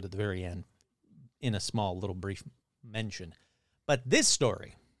this episode at the very end in a small little brief mention. But this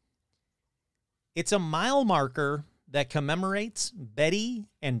story, it's a mile marker that commemorates Betty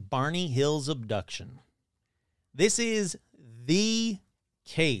and Barney Hill's abduction. This is the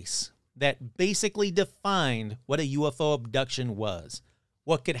case that basically defined what a UFO abduction was,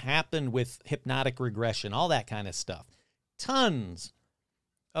 what could happen with hypnotic regression, all that kind of stuff. Tons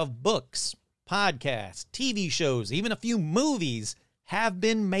of books, podcasts, TV shows, even a few movies have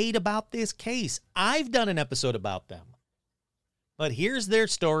been made about this case. I've done an episode about them. But here's their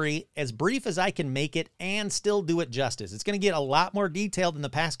story, as brief as I can make it and still do it justice. It's going to get a lot more detailed than the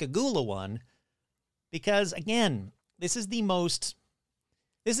Pascagoula one because, again, this is the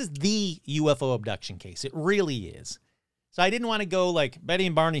UFO abduction case. It really is. So I didn't want to go like Betty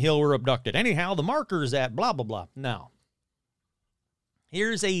and Barney Hill were abducted. Anyhow, the marker's at blah, blah, blah. No.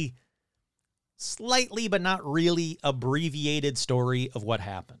 Here's a slightly but not really abbreviated story of what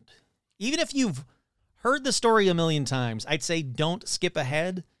happened. Even if you've heard the story a million times, I'd say don't skip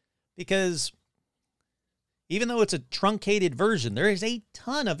ahead because even though it's a truncated version, there is a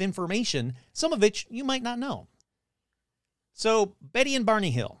ton of information, some of which you might not know. So, Betty and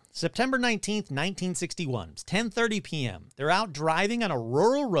Barney Hill, September 19th, 1961. It's 10:30 p.m. They're out driving on a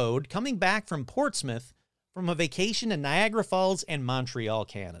rural road coming back from Portsmouth from a vacation in Niagara Falls and Montreal,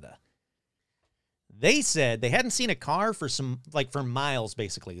 Canada. They said they hadn't seen a car for miles,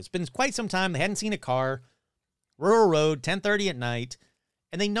 basically. It's been quite some time. They hadn't seen a car. Rural road, 10:30 at night.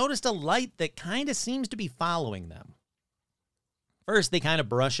 And they noticed a light that kind of seems to be following them. First, they kind of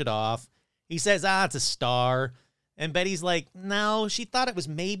brush it off. He says, it's a star. And Betty's like, no, she thought it was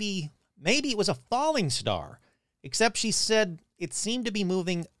maybe it was a falling star. Except she said it seemed to be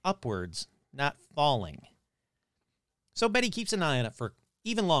moving upwards, not falling. So Betty keeps an eye on it for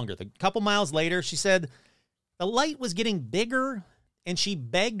even longer. A couple miles later, she said the light was getting bigger, and she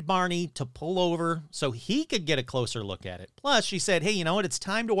begged Barney to pull over so he could get a closer look at it. Plus, she said, hey, you know what? It's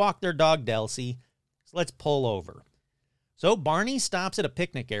time to walk their dog, Delcy, so let's pull over. So Barney stops at a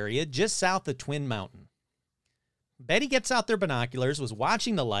picnic area just south of Twin Mountain. Betty gets out their binoculars, was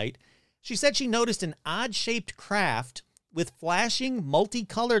watching the light. She said she noticed an odd-shaped craft with flashing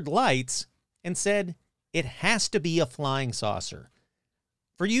multicolored lights and said, it has to be a flying saucer.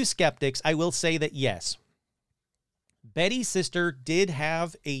 For you skeptics, I will say that yes, Betty's sister did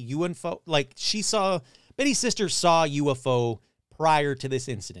have a UFO, Betty's sister saw a UFO prior to this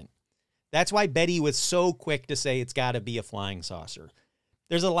incident. That's why Betty was so quick to say it's got to be a flying saucer.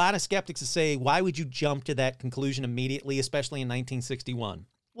 There's a lot of skeptics that say, why would you jump to that conclusion immediately, especially in 1961?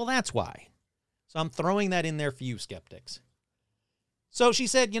 Well, that's why. So I'm throwing that in there for you skeptics. So she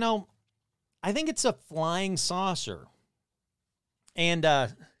said, I think it's a flying saucer. And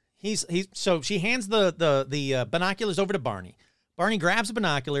so she hands the binoculars over to Barney. Barney grabs the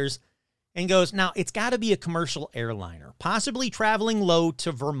binoculars and goes, now it's got to be a commercial airliner, possibly traveling low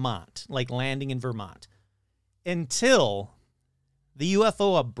to Vermont, like landing in Vermont, until the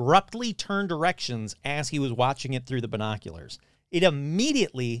UFO abruptly turned directions as he was watching it through the binoculars. It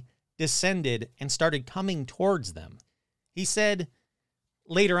immediately descended and started coming towards them.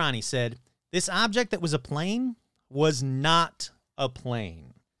 Later on, he said, this object that was a plane was not a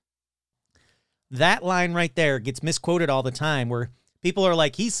plane. That line right there gets misquoted all the time where people are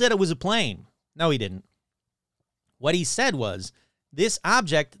like, he said it was a plane. No, he didn't. What he said was, this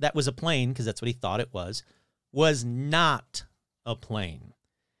object that was a plane, because that's what he thought it was not a plane.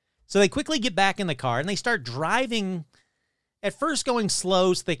 So they quickly get back in the car and they start driving, at first going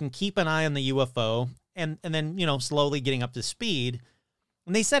slow so they can keep an eye on the UFO and then, slowly getting up to speed.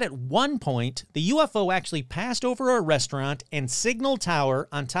 And they said at one point, the UFO actually passed over a restaurant and signal tower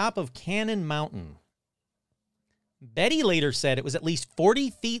on top of Cannon Mountain. Betty later said it was at least 40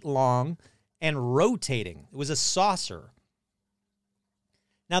 feet long and rotating. It was a saucer.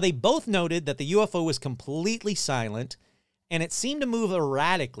 Now, they both noted that the UFO was completely silent and it seemed to move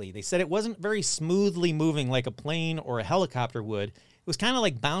erratically. They said it wasn't very smoothly moving like a plane or a helicopter would. It was kind of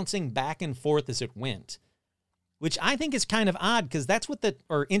like bouncing back and forth as it went, which I think is kind of odd because that's what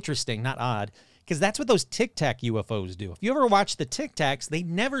interesting, not odd, because that's what those Tic Tac UFOs do. If you ever watch the Tic Tacs, they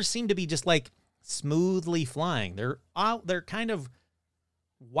never seem to be just like smoothly flying. They're kind of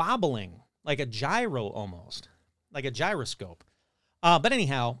wobbling like a gyro almost, like a gyroscope. But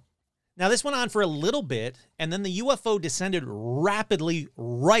anyhow, Now, this went on for a little bit, and then the UFO descended rapidly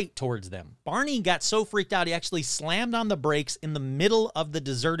right towards them. Barney got so freaked out, he actually slammed on the brakes in the middle of the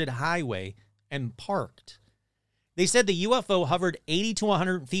deserted highway and parked. They said the UFO hovered 80 to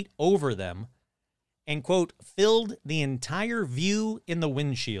 100 feet over them and, quote, filled the entire view in the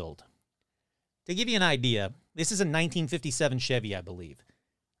windshield. To give you an idea, this is a 1957 Chevy, I believe.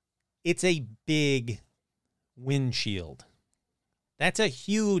 It's a big windshield. That's a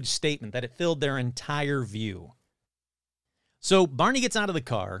huge statement that it filled their entire view. So Barney gets out of the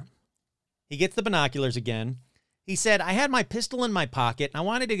car. He gets the binoculars again. He said, I had my pistol in my pocket and I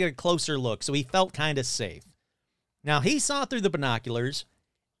wanted to get a closer look, so he felt kind of safe. Now, he saw through the binoculars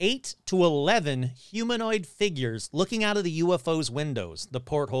 8 to 11 humanoid figures looking out of the UFO's windows, the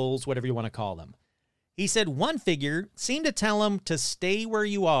portholes, whatever you want to call them. He said one figure seemed to tell him to stay where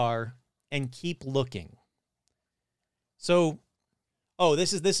you are and keep looking. So,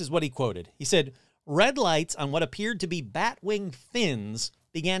 this is what he quoted. He said, red lights on what appeared to be bat-wing fins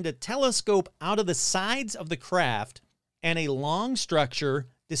began to telescope out of the sides of the craft, and a long structure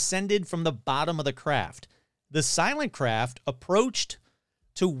descended from the bottom of the craft. The silent craft approached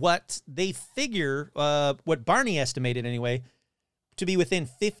to what they figure, what Barney estimated anyway, to be within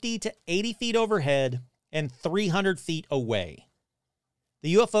 50 to 80 feet overhead and 300 feet away.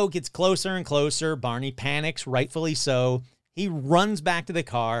 The UFO gets closer and closer. Barney panics, rightfully so. He runs back to the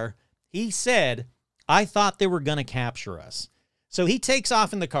car. He said, I thought they were going to capture us. So he takes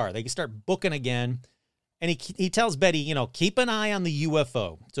off in the car. They can start booking again. And he tells Betty, keep an eye on the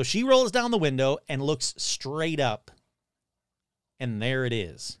UFO. So she rolls down the window and looks straight up. And there it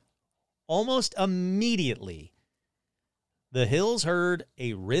is. Almost immediately, the Hills heard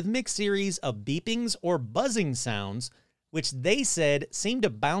a rhythmic series of beepings or buzzing sounds, which they said seemed to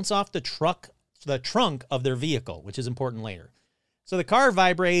bounce off the trunk of their vehicle, which is important later. So the car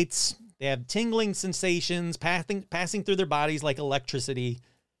vibrates. They have tingling sensations passing through their bodies like electricity.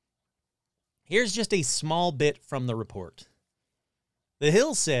 Here's just a small bit from the report. The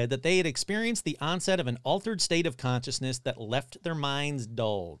Hills said that they had experienced the onset of an altered state of consciousness that left their minds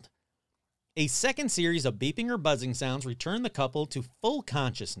dulled. A second series of beeping or buzzing sounds returned the couple to full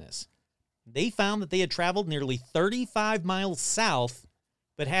consciousness. They found that they had traveled nearly 35 miles south,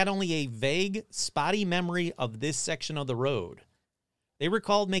 but had only a vague, spotty memory of this section of the road. They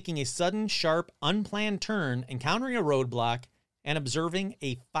recalled making a sudden, sharp, unplanned turn, encountering a roadblock, and observing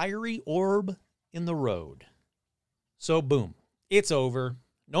a fiery orb in the road. So, boom. It's over.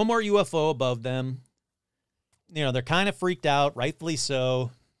 No more UFO above them. They're kind of freaked out, rightfully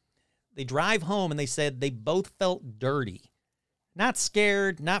so. They drive home, and they said they both felt dirty. Not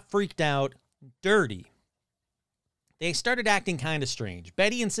scared, not freaked out, dirty. They started acting kind of strange.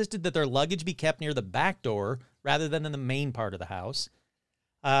 Betty insisted that their luggage be kept near the back door rather than in the main part of the house.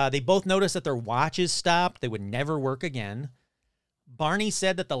 They both noticed that their watches stopped. They would never work again. Barney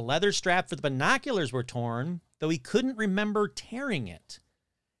said that the leather strap for the binoculars were torn, though he couldn't remember tearing it.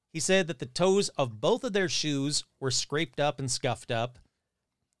 He said that the toes of both of their shoes were scraped up and scuffed up.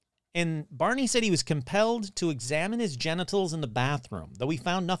 And Barney said he was compelled to examine his genitals in the bathroom. Though he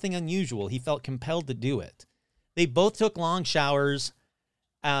found nothing unusual, he felt compelled to do it. They both took long showers.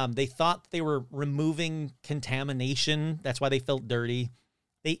 They thought they were removing contamination. That's why they felt dirty.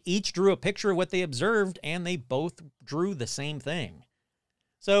 They each drew a picture of what they observed, and they both drew the same thing.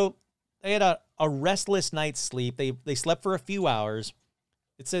 So they had a restless night's sleep. They slept for a few hours.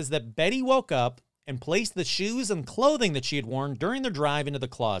 It says that Betty woke up and placed the shoes and clothing that she had worn during their drive into the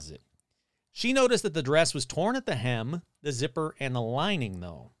closet. She noticed that the dress was torn at the hem, the zipper, and the lining,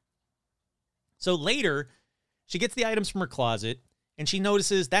 though. So later, she gets the items from her closet, and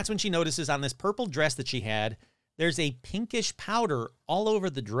that's when she notices on this purple dress that she had, there's a pinkish powder all over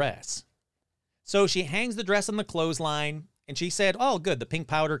the dress. So she hangs the dress on the clothesline, and she said, oh, good, the pink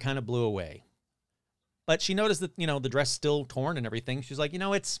powder kind of blew away. But she noticed that, the dress still torn and everything. She's like,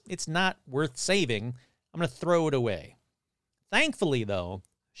 it's not worth saving. I'm going to throw it away. Thankfully, though,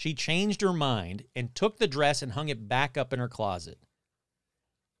 she changed her mind and took the dress and hung it back up in her closet.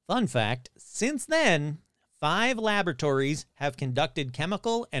 Fun fact, since then, 5 laboratories have conducted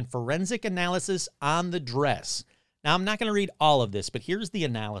chemical and forensic analysis on the dress. Now, I'm not going to read all of this, but here's the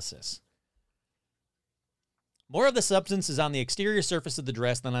analysis. More of the substance is on the exterior surface of the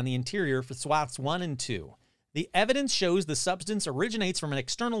dress than on the interior for swaths 1 and 2. The evidence shows the substance originates from an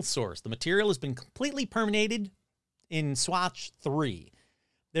external source. The material has been completely permeated in swatch 3.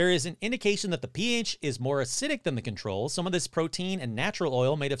 There is an indication that the pH is more acidic than the control. Some of this protein and natural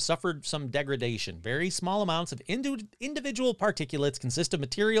oil may have suffered some degradation. Very small amounts of individual particulates consist of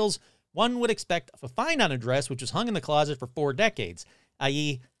materials one would expect to find on a dress which was hung in the closet for 4 decades,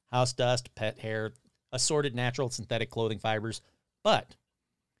 i.e., house dust, pet hair, assorted natural synthetic clothing fibers. But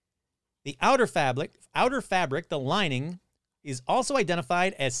the outer fabric, the lining, is also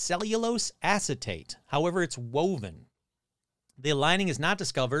identified as cellulose acetate. However, it's woven. The lining is not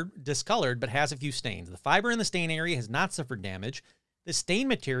discolored, but has a few stains. The fiber in the stain area has not suffered damage. The stain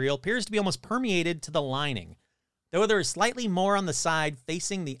material appears to be almost permeated to the lining, though there is slightly more on the side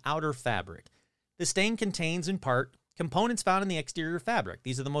facing the outer fabric. The stain contains, in part, components found in the exterior fabric.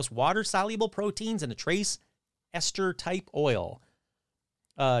 These are the most water-soluble proteins and a trace ester-type oil,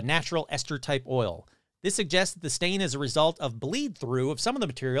 natural ester-type oil. This suggests that the stain is a result of bleed-through of some of the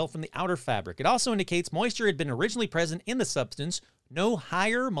material from the outer fabric. It also indicates moisture had been originally present in the substance. No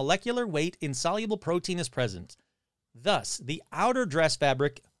higher molecular weight insoluble protein is present. Thus, the outer dress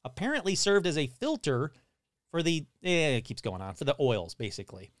fabric apparently served as a filter for the, it keeps going on, for the oils,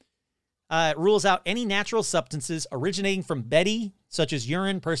 basically. It rules out any natural substances originating from Betty, such as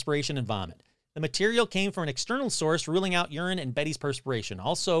urine, perspiration, and vomit. The material came from an external source, ruling out urine and Betty's perspiration.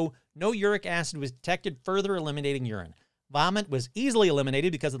 Also, no uric acid was detected, further eliminating urine. Vomit was easily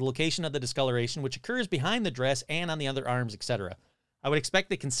eliminated because of the location of the discoloration, which occurs behind the dress and on the underarms, etc. I would expect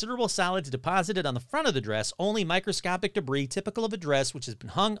that considerable solids deposited on the front of the dress, only microscopic debris typical of a dress which has been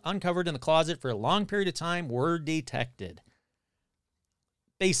hung uncovered in the closet for a long period of time were detected.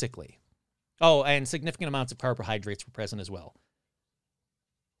 Basically. Oh, and significant amounts of carbohydrates were present as well.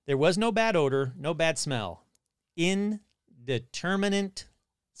 There was no bad odor, no bad smell. Indeterminate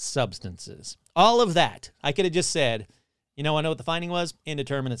substances. All of that. I could have just said, I know what the finding was?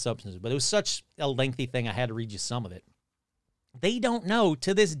 Indeterminate substances. But it was such a lengthy thing, I had to read you some of it. They don't know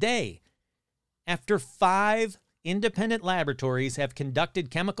to this day. After 5 independent laboratories have conducted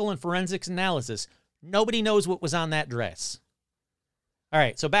chemical and forensics analysis, nobody knows what was on that dress. All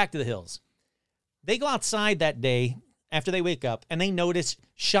right, so back to the hills. They go outside that day after they wake up, and they notice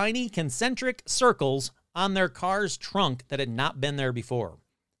shiny concentric circles on their car's trunk that had not been there before.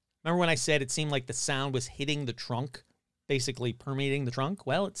 Remember when I said it seemed like the sound was hitting the trunk, basically permeating the trunk?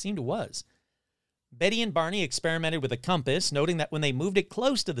 Well, it seemed it was. Betty and Barney experimented with a compass, noting that when they moved it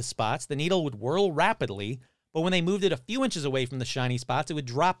close to the spots, the needle would whirl rapidly, but when they moved it a few inches away from the shiny spots, it would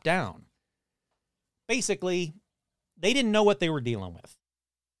drop down. Basically, they didn't know what they were dealing with.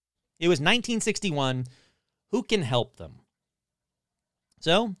 It was 1961. Who can help them?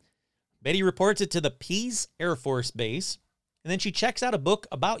 So, Betty reports it to the Pease Air Force Base, and then she checks out a book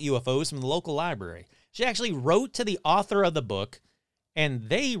about UFOs from the local library. She actually wrote to the author of the book, and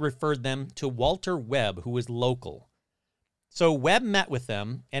they referred them to Walter Webb, who was local. So Webb met with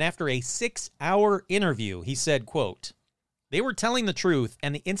them, and after a 6-hour interview, he said, quote, "They were telling the truth,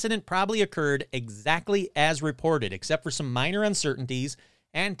 and the incident probably occurred exactly as reported, except for some minor uncertainties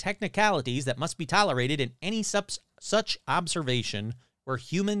and technicalities that must be tolerated in any such observation where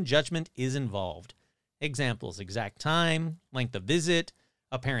human judgment is involved. Examples: exact time, length of visit,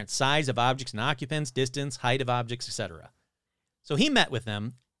 apparent size of objects and occupants, distance, height of objects, etc." So he met with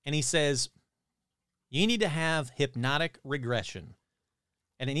them, and he says, you need to have hypnotic regression,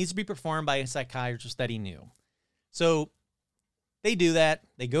 and it needs to be performed by a psychiatrist that he knew. So they do that.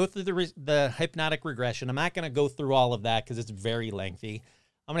 They go through the hypnotic regression. I'm not going to go through all of that because it's very lengthy.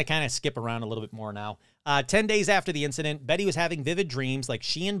 I'm going to kind of skip around a little bit more now. 10 days after the incident, Betty was having vivid dreams like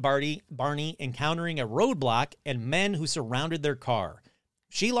she and Barney encountering a roadblock and men who surrounded their car.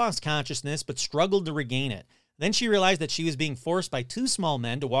 She lost consciousness but struggled to regain it. Then she realized that she was being forced by 2 small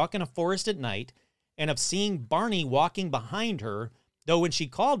men to walk in a forest at night, and of seeing Barney walking behind her, though when she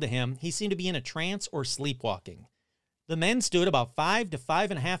called to him, he seemed to be in a trance or sleepwalking. The men stood about 5 to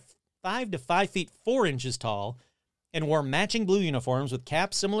 5 feet 4 inches tall and wore matching blue uniforms with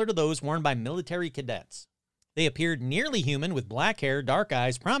caps similar to those worn by military cadets. They appeared nearly human with black hair, dark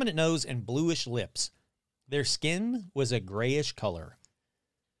eyes, prominent nose, and bluish lips. Their skin was a grayish color.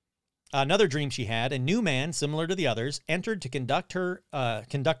 Another dream she had, a new man, similar to the others, entered to conduct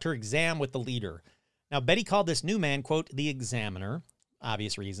her exam with the leader. Now, Betty called this new man, quote, the examiner,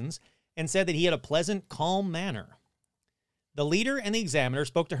 obvious reasons, and said that he had a pleasant, calm manner. The leader and the examiner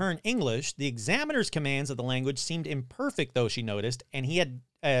spoke to her in English. The examiner's commands of the language seemed imperfect, though, she noticed, and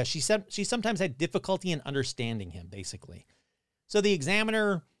she said she sometimes had difficulty in understanding him, basically. So the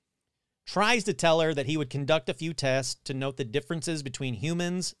examiner tries to tell her that he would conduct a few tests to note the differences between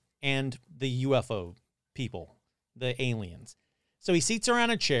humans and the UFO people, the aliens. So he seats her on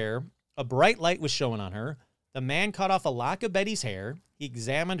a chair. A bright light was showing on her. The man cut off a lock of Betty's hair. He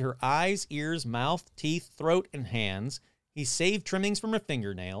examined her eyes, ears, mouth, teeth, throat, and hands. He saved trimmings from her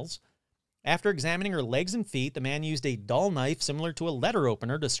fingernails. After examining her legs and feet, the man used a dull knife similar to a letter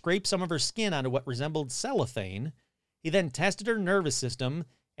opener to scrape some of her skin onto what resembled cellophane. He then tested her nervous system.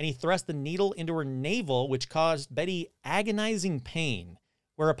 and he thrust the needle into her navel, which caused Betty agonizing pain,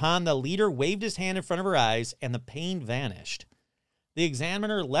 whereupon the leader waved his hand in front of her eyes and the pain vanished. The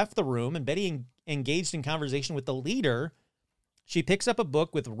examiner left the room, and Betty engaged in conversation with the leader. She picks up a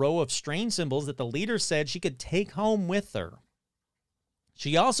book with a row of strange symbols that the leader said she could take home with her.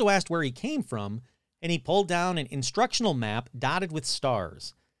 She also asked where he came from, and he pulled down an instructional map dotted with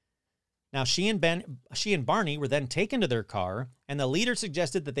stars. Now, she and Barney were then taken to their car, and the leader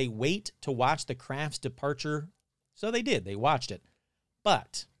suggested that they wait to watch the craft's departure. So they did. They watched it.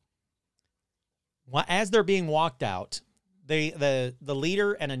 But as they're being walked out, the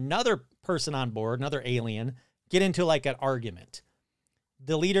leader and another person on board, another alien, get into like an argument.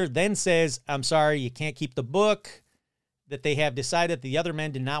 The leader then says, I'm sorry, you can't keep the book, that they have decided the other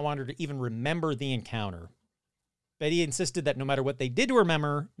men did not want her to even remember the encounter. Betty insisted that no matter what they did to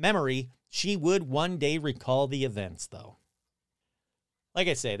her memory, she would one day recall the events, though. Like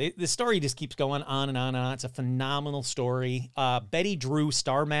I say, the story just keeps going on and on and on. It's a phenomenal story. Betty drew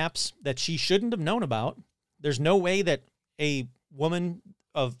star maps that she shouldn't have known about. There's no way that a woman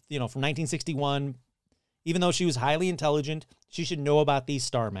from 1961, even though she was highly intelligent, she should know about these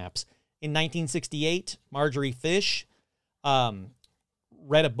star maps. In 1968, Marjorie Fish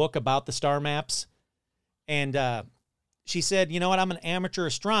read a book about the star maps, and she said, you know what, I'm an amateur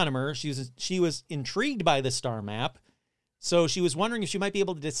astronomer. She was intrigued by the star map, so she was wondering if she might be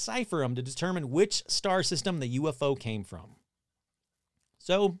able to decipher them to determine which star system the UFO came from.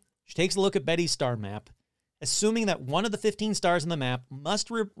 So she takes a look at Betty's star map. Assuming that one of the 15 stars on the map must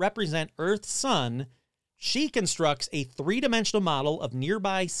represent Earth's sun, she constructs a three-dimensional model of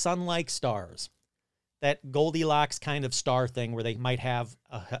nearby sun-like stars. That Goldilocks kind of star thing where they might have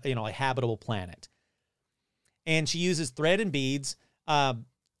a habitable planet. And she uses thread and beads.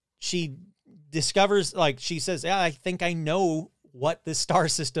 She discovers, she says, yeah, I think I know what this star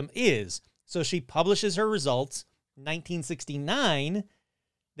system is. So she publishes her results. In 1969,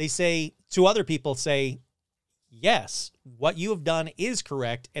 two other people say, yes, what you have done is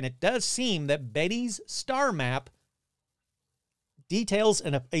correct, and it does seem that Betty's star map details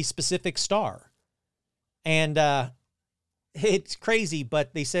a specific star. And it's crazy,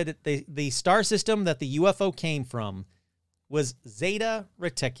 but they said that the star system that the UFO came from was Zeta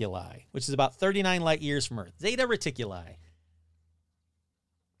Reticuli, which is about 39 light years from Earth. Zeta Reticuli.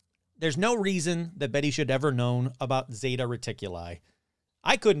 There's no reason that Betty should ever known about Zeta Reticuli.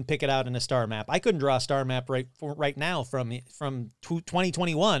 I couldn't pick it out in a star map. I couldn't draw a star map right now from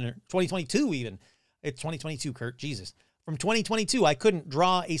 2021 or 2022 even. It's 2022, Kurt. Jesus. From 2022, I couldn't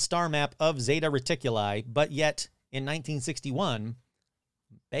draw a star map of Zeta Reticuli, but yet in 1961,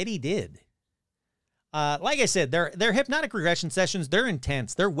 Betty did. Like I said, their hypnotic regression sessions, they're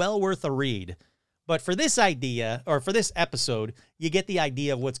intense. They're well worth a read. But for this idea, or for this episode, you get the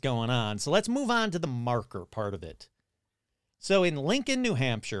idea of what's going on. So let's move on to the marker part of it. So in Lincoln, New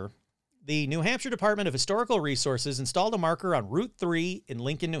Hampshire, the New Hampshire Department of Historical Resources installed a marker on Route 3 in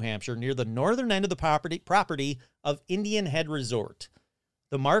Lincoln, New Hampshire, near the northern end of the property of Indian Head Resort.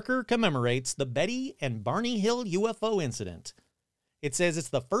 The marker commemorates the Betty and Barney Hill UFO incident. It says it's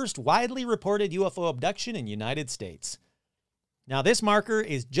the first widely reported UFO abduction in the United States. Now, this marker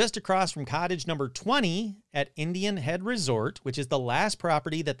is just across from cottage number 20 at Indian Head Resort, which is the last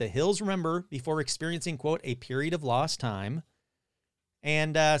property that the Hills remember before experiencing, quote, a period of lost time.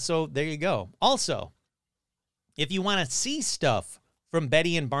 And so there you go. Also, if you want to see stuff from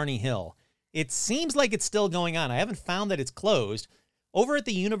Betty and Barney Hill, it seems like it's still going on. I haven't found that it's closed. Over at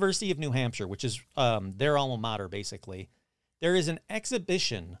the University of New Hampshire, which is their alma mater, basically, there is an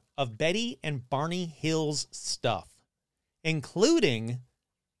exhibition of Betty and Barney Hill's stuff, including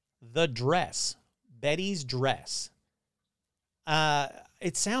the dress, Betty's dress.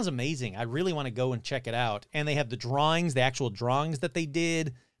 It sounds amazing. I really want to go and check it out. And they have the drawings, the actual drawings that they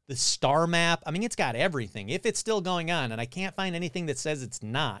did, the star map. I mean, it's got everything. If it's still going on, and I can't find anything that says it's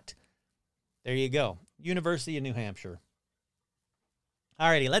not, there you go. University of New Hampshire.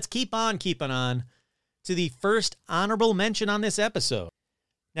 Alrighty, let's keep on keeping on to the first honorable mention on this episode.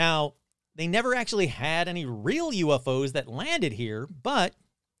 Now, they never actually had any real UFOs that landed here, but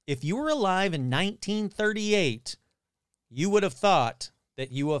if you were alive in 1938, you would have thought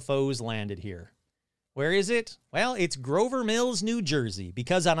that UFOs landed here. Where is it? Well, it's Grover Mills, New Jersey,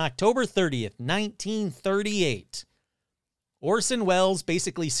 because on October 30th, 1938, Orson Welles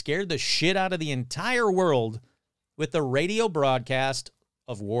basically scared the shit out of the entire world with the radio broadcast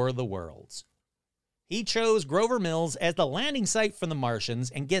of War of the Worlds. He chose Grover Mills as the landing site for the Martians,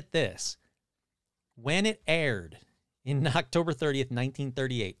 and get this, when it aired in October 30th,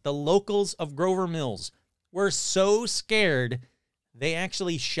 1938, the locals of Grover Mills were so scared they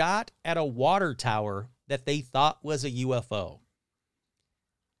actually shot at a water tower that they thought was a UFO.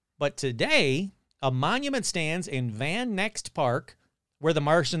 But today, a monument stands in Van Next Park, where the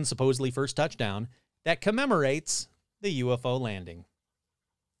Martians supposedly first touched down, that commemorates the UFO landing.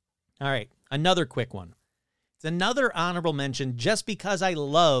 All right, another quick one. It's another honorable mention just because I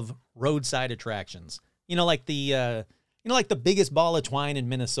love roadside attractions. Like the biggest ball of twine in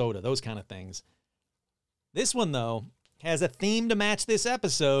Minnesota, those kind of things. This one, though, has a theme to match this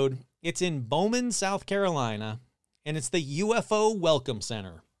episode. It's in Bowman, South Carolina, and it's the UFO Welcome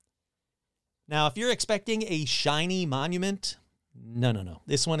Center. Now, if you're expecting a shiny monument, no.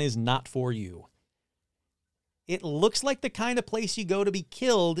 This one is not for you. It looks like the kind of place you go to be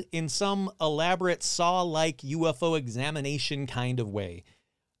killed in some elaborate Saw-like UFO examination kind of way.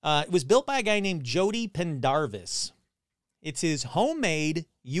 It was built by a guy named Jody Pendarvis. It's his homemade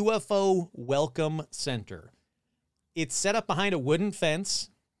UFO Welcome Center. It's set up behind a wooden fence.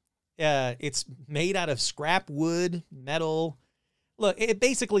 It's made out of scrap wood, metal. Look, it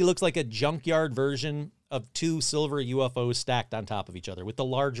basically looks like a junkyard version of two silver UFOs stacked on top of each other with the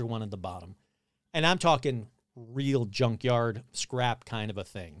larger one at the bottom. And I'm talking real junkyard scrap kind of a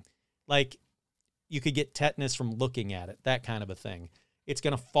thing. Like you could get tetanus from looking at it, that kind of a thing. It's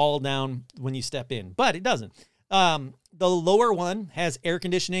going to fall down when you step in, but it doesn't. The lower one has air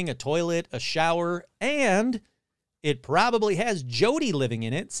conditioning, a toilet, a shower, and it probably has Jody living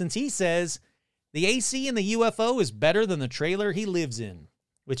in it since he says the AC in the UFO is better than the trailer he lives in,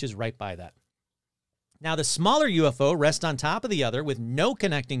 which is right by that. Now, the smaller UFO rests on top of the other with no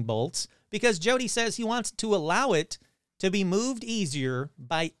connecting bolts because Jody says he wants to allow it to be moved easier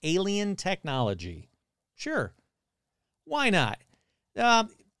by alien technology. Sure. Why not?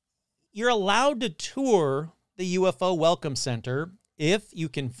 You're allowed to tour the UFO Welcome Center if you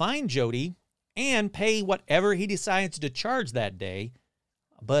can find Jody and pay whatever he decides to charge that day.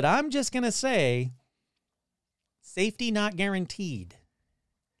 But I'm just going to say, safety not guaranteed.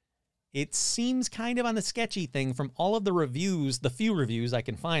 It seems kind of on the sketchy thing from all of the reviews, the few reviews I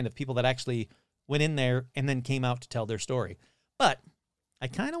can find of people that actually went in there and then came out to tell their story. But I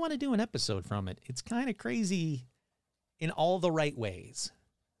kind of want to do an episode from it. It's kind of crazy in all the right ways.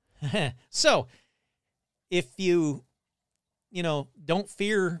 So, if you don't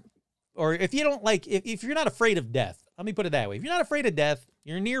fear, or if you don't like, if you're not afraid of death, let me put it that way. If you're not afraid of death,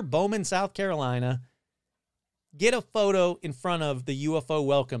 you're near Bowman, South Carolina, get a photo in front of the UFO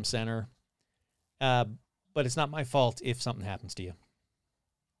Welcome Center. But it's not my fault if something happens to you.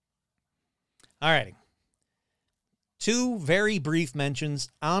 All righty. Two very brief mentions,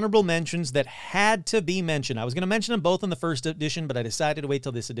 honorable mentions that had to be mentioned. I was going to mention them both in the first edition, but I decided to wait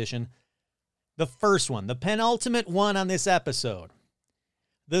till this edition. The first one, the penultimate one on this episode.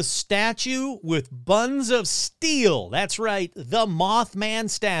 The statue with buns of steel. That's right, the Mothman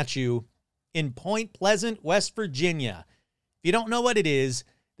statue in Point Pleasant, West Virginia. If you don't know what it is,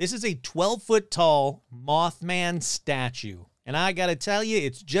 this is a 12-foot tall Mothman statue. And I got to tell you,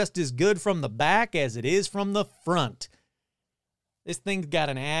 it's just as good from the back as it is from the front. This thing's got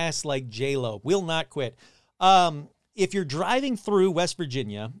an ass like J-Lo. Will not quit. If you're driving through West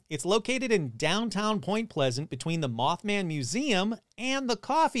Virginia, it's located in downtown Point Pleasant between the Mothman Museum and the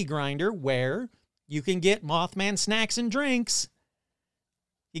Coffee Grinder, where you can get Mothman snacks and drinks.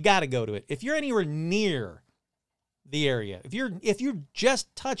 You got to go to it. If you're anywhere near the area, if you're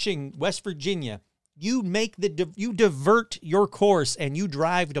just touching West Virginia, you divert your course and you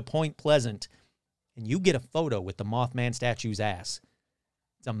drive to Point Pleasant and you get a photo with the Mothman statue's ass.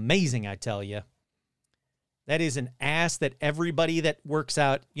 It's amazing, I tell you. That is an ass that everybody that works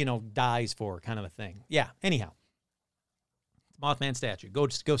out, dies for, kind of a thing. Yeah, anyhow. Mothman statue. Go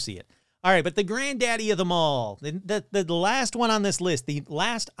see it. All right, but the granddaddy of them all, the last one on this list, the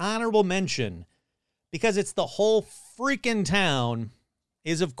last honorable mention, because it's the whole freaking town,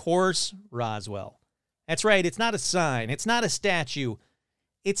 is, of course, Roswell. That's right, it's not a sign. It's not a statue.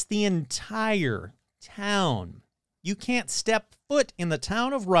 It's the entire town. You can't step foot in the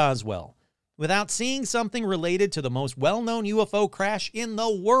town of Roswell without seeing something related to the most well-known UFO crash in the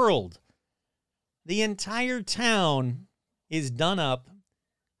world. The entire town is done up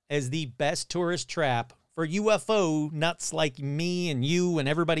as the best tourist trap for UFO nuts like me and you and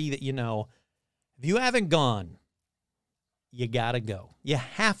everybody that you know. If you haven't gone, you gotta go. You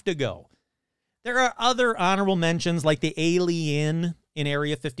have to go. There are other honorable mentions like the Alien in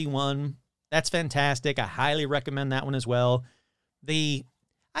Area 51. That's fantastic. I highly recommend that one as well. I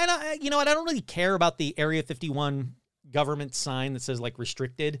don't really care about the Area 51 government sign that says like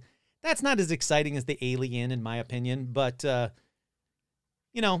restricted. That's not as exciting as the Alien in my opinion, but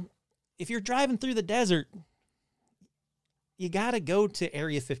if you're driving through the desert, you got to go to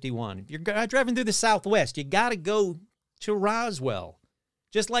Area 51. If you're driving through the Southwest, you got to go to Roswell.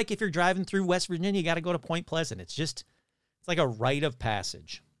 Just like if you're driving through West Virginia, you got to go to Point Pleasant. It's like a rite of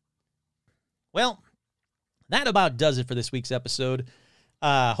passage. Well, that about does it for this week's episode.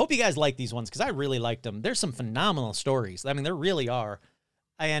 Hope you guys like these ones, because I really liked them. There's some phenomenal stories. I mean, there really are.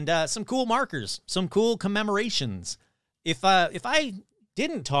 And some cool markers, some cool commemorations. If I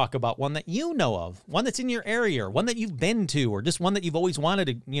didn't talk about one that you know of, one that's in your area, or one that you've been to, or just one that you've always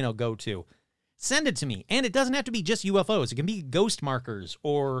wanted to, go to, send it to me. And it doesn't have to be just UFOs. It can be ghost markers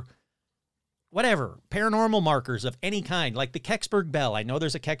or whatever, paranormal markers of any kind, like the Kecksburg Bell. I know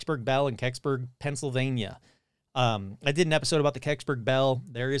there's a Kecksburg Bell in Kecksburg, Pennsylvania. I did an episode about the Kecksburg Bell.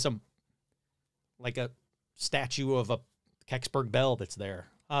 There is a statue of a Kecksburg Bell that's there.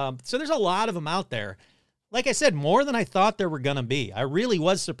 So there's a lot of them out there. Like I said, more than I thought there were going to be. I really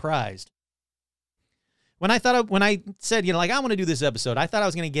was surprised. When I said, I want to do this episode, I thought I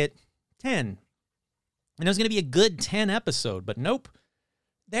was going to get 10. And it was going to be a good 10 episode, but nope.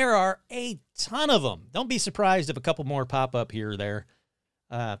 There are a ton of them. Don't be surprised if a couple more pop up here or there,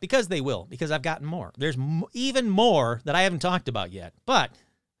 because they will, because I've gotten more. There's even more that I haven't talked about yet. But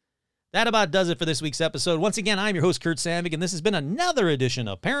that about does it for this week's episode. Once again, I'm your host, Kurt Sandvik, and this has been another edition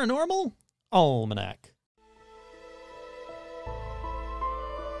of Paranormal Almanac.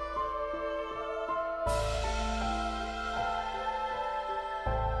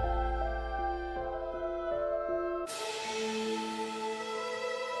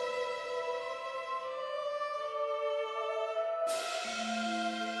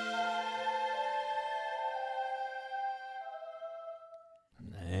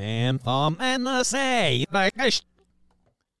 And say, like I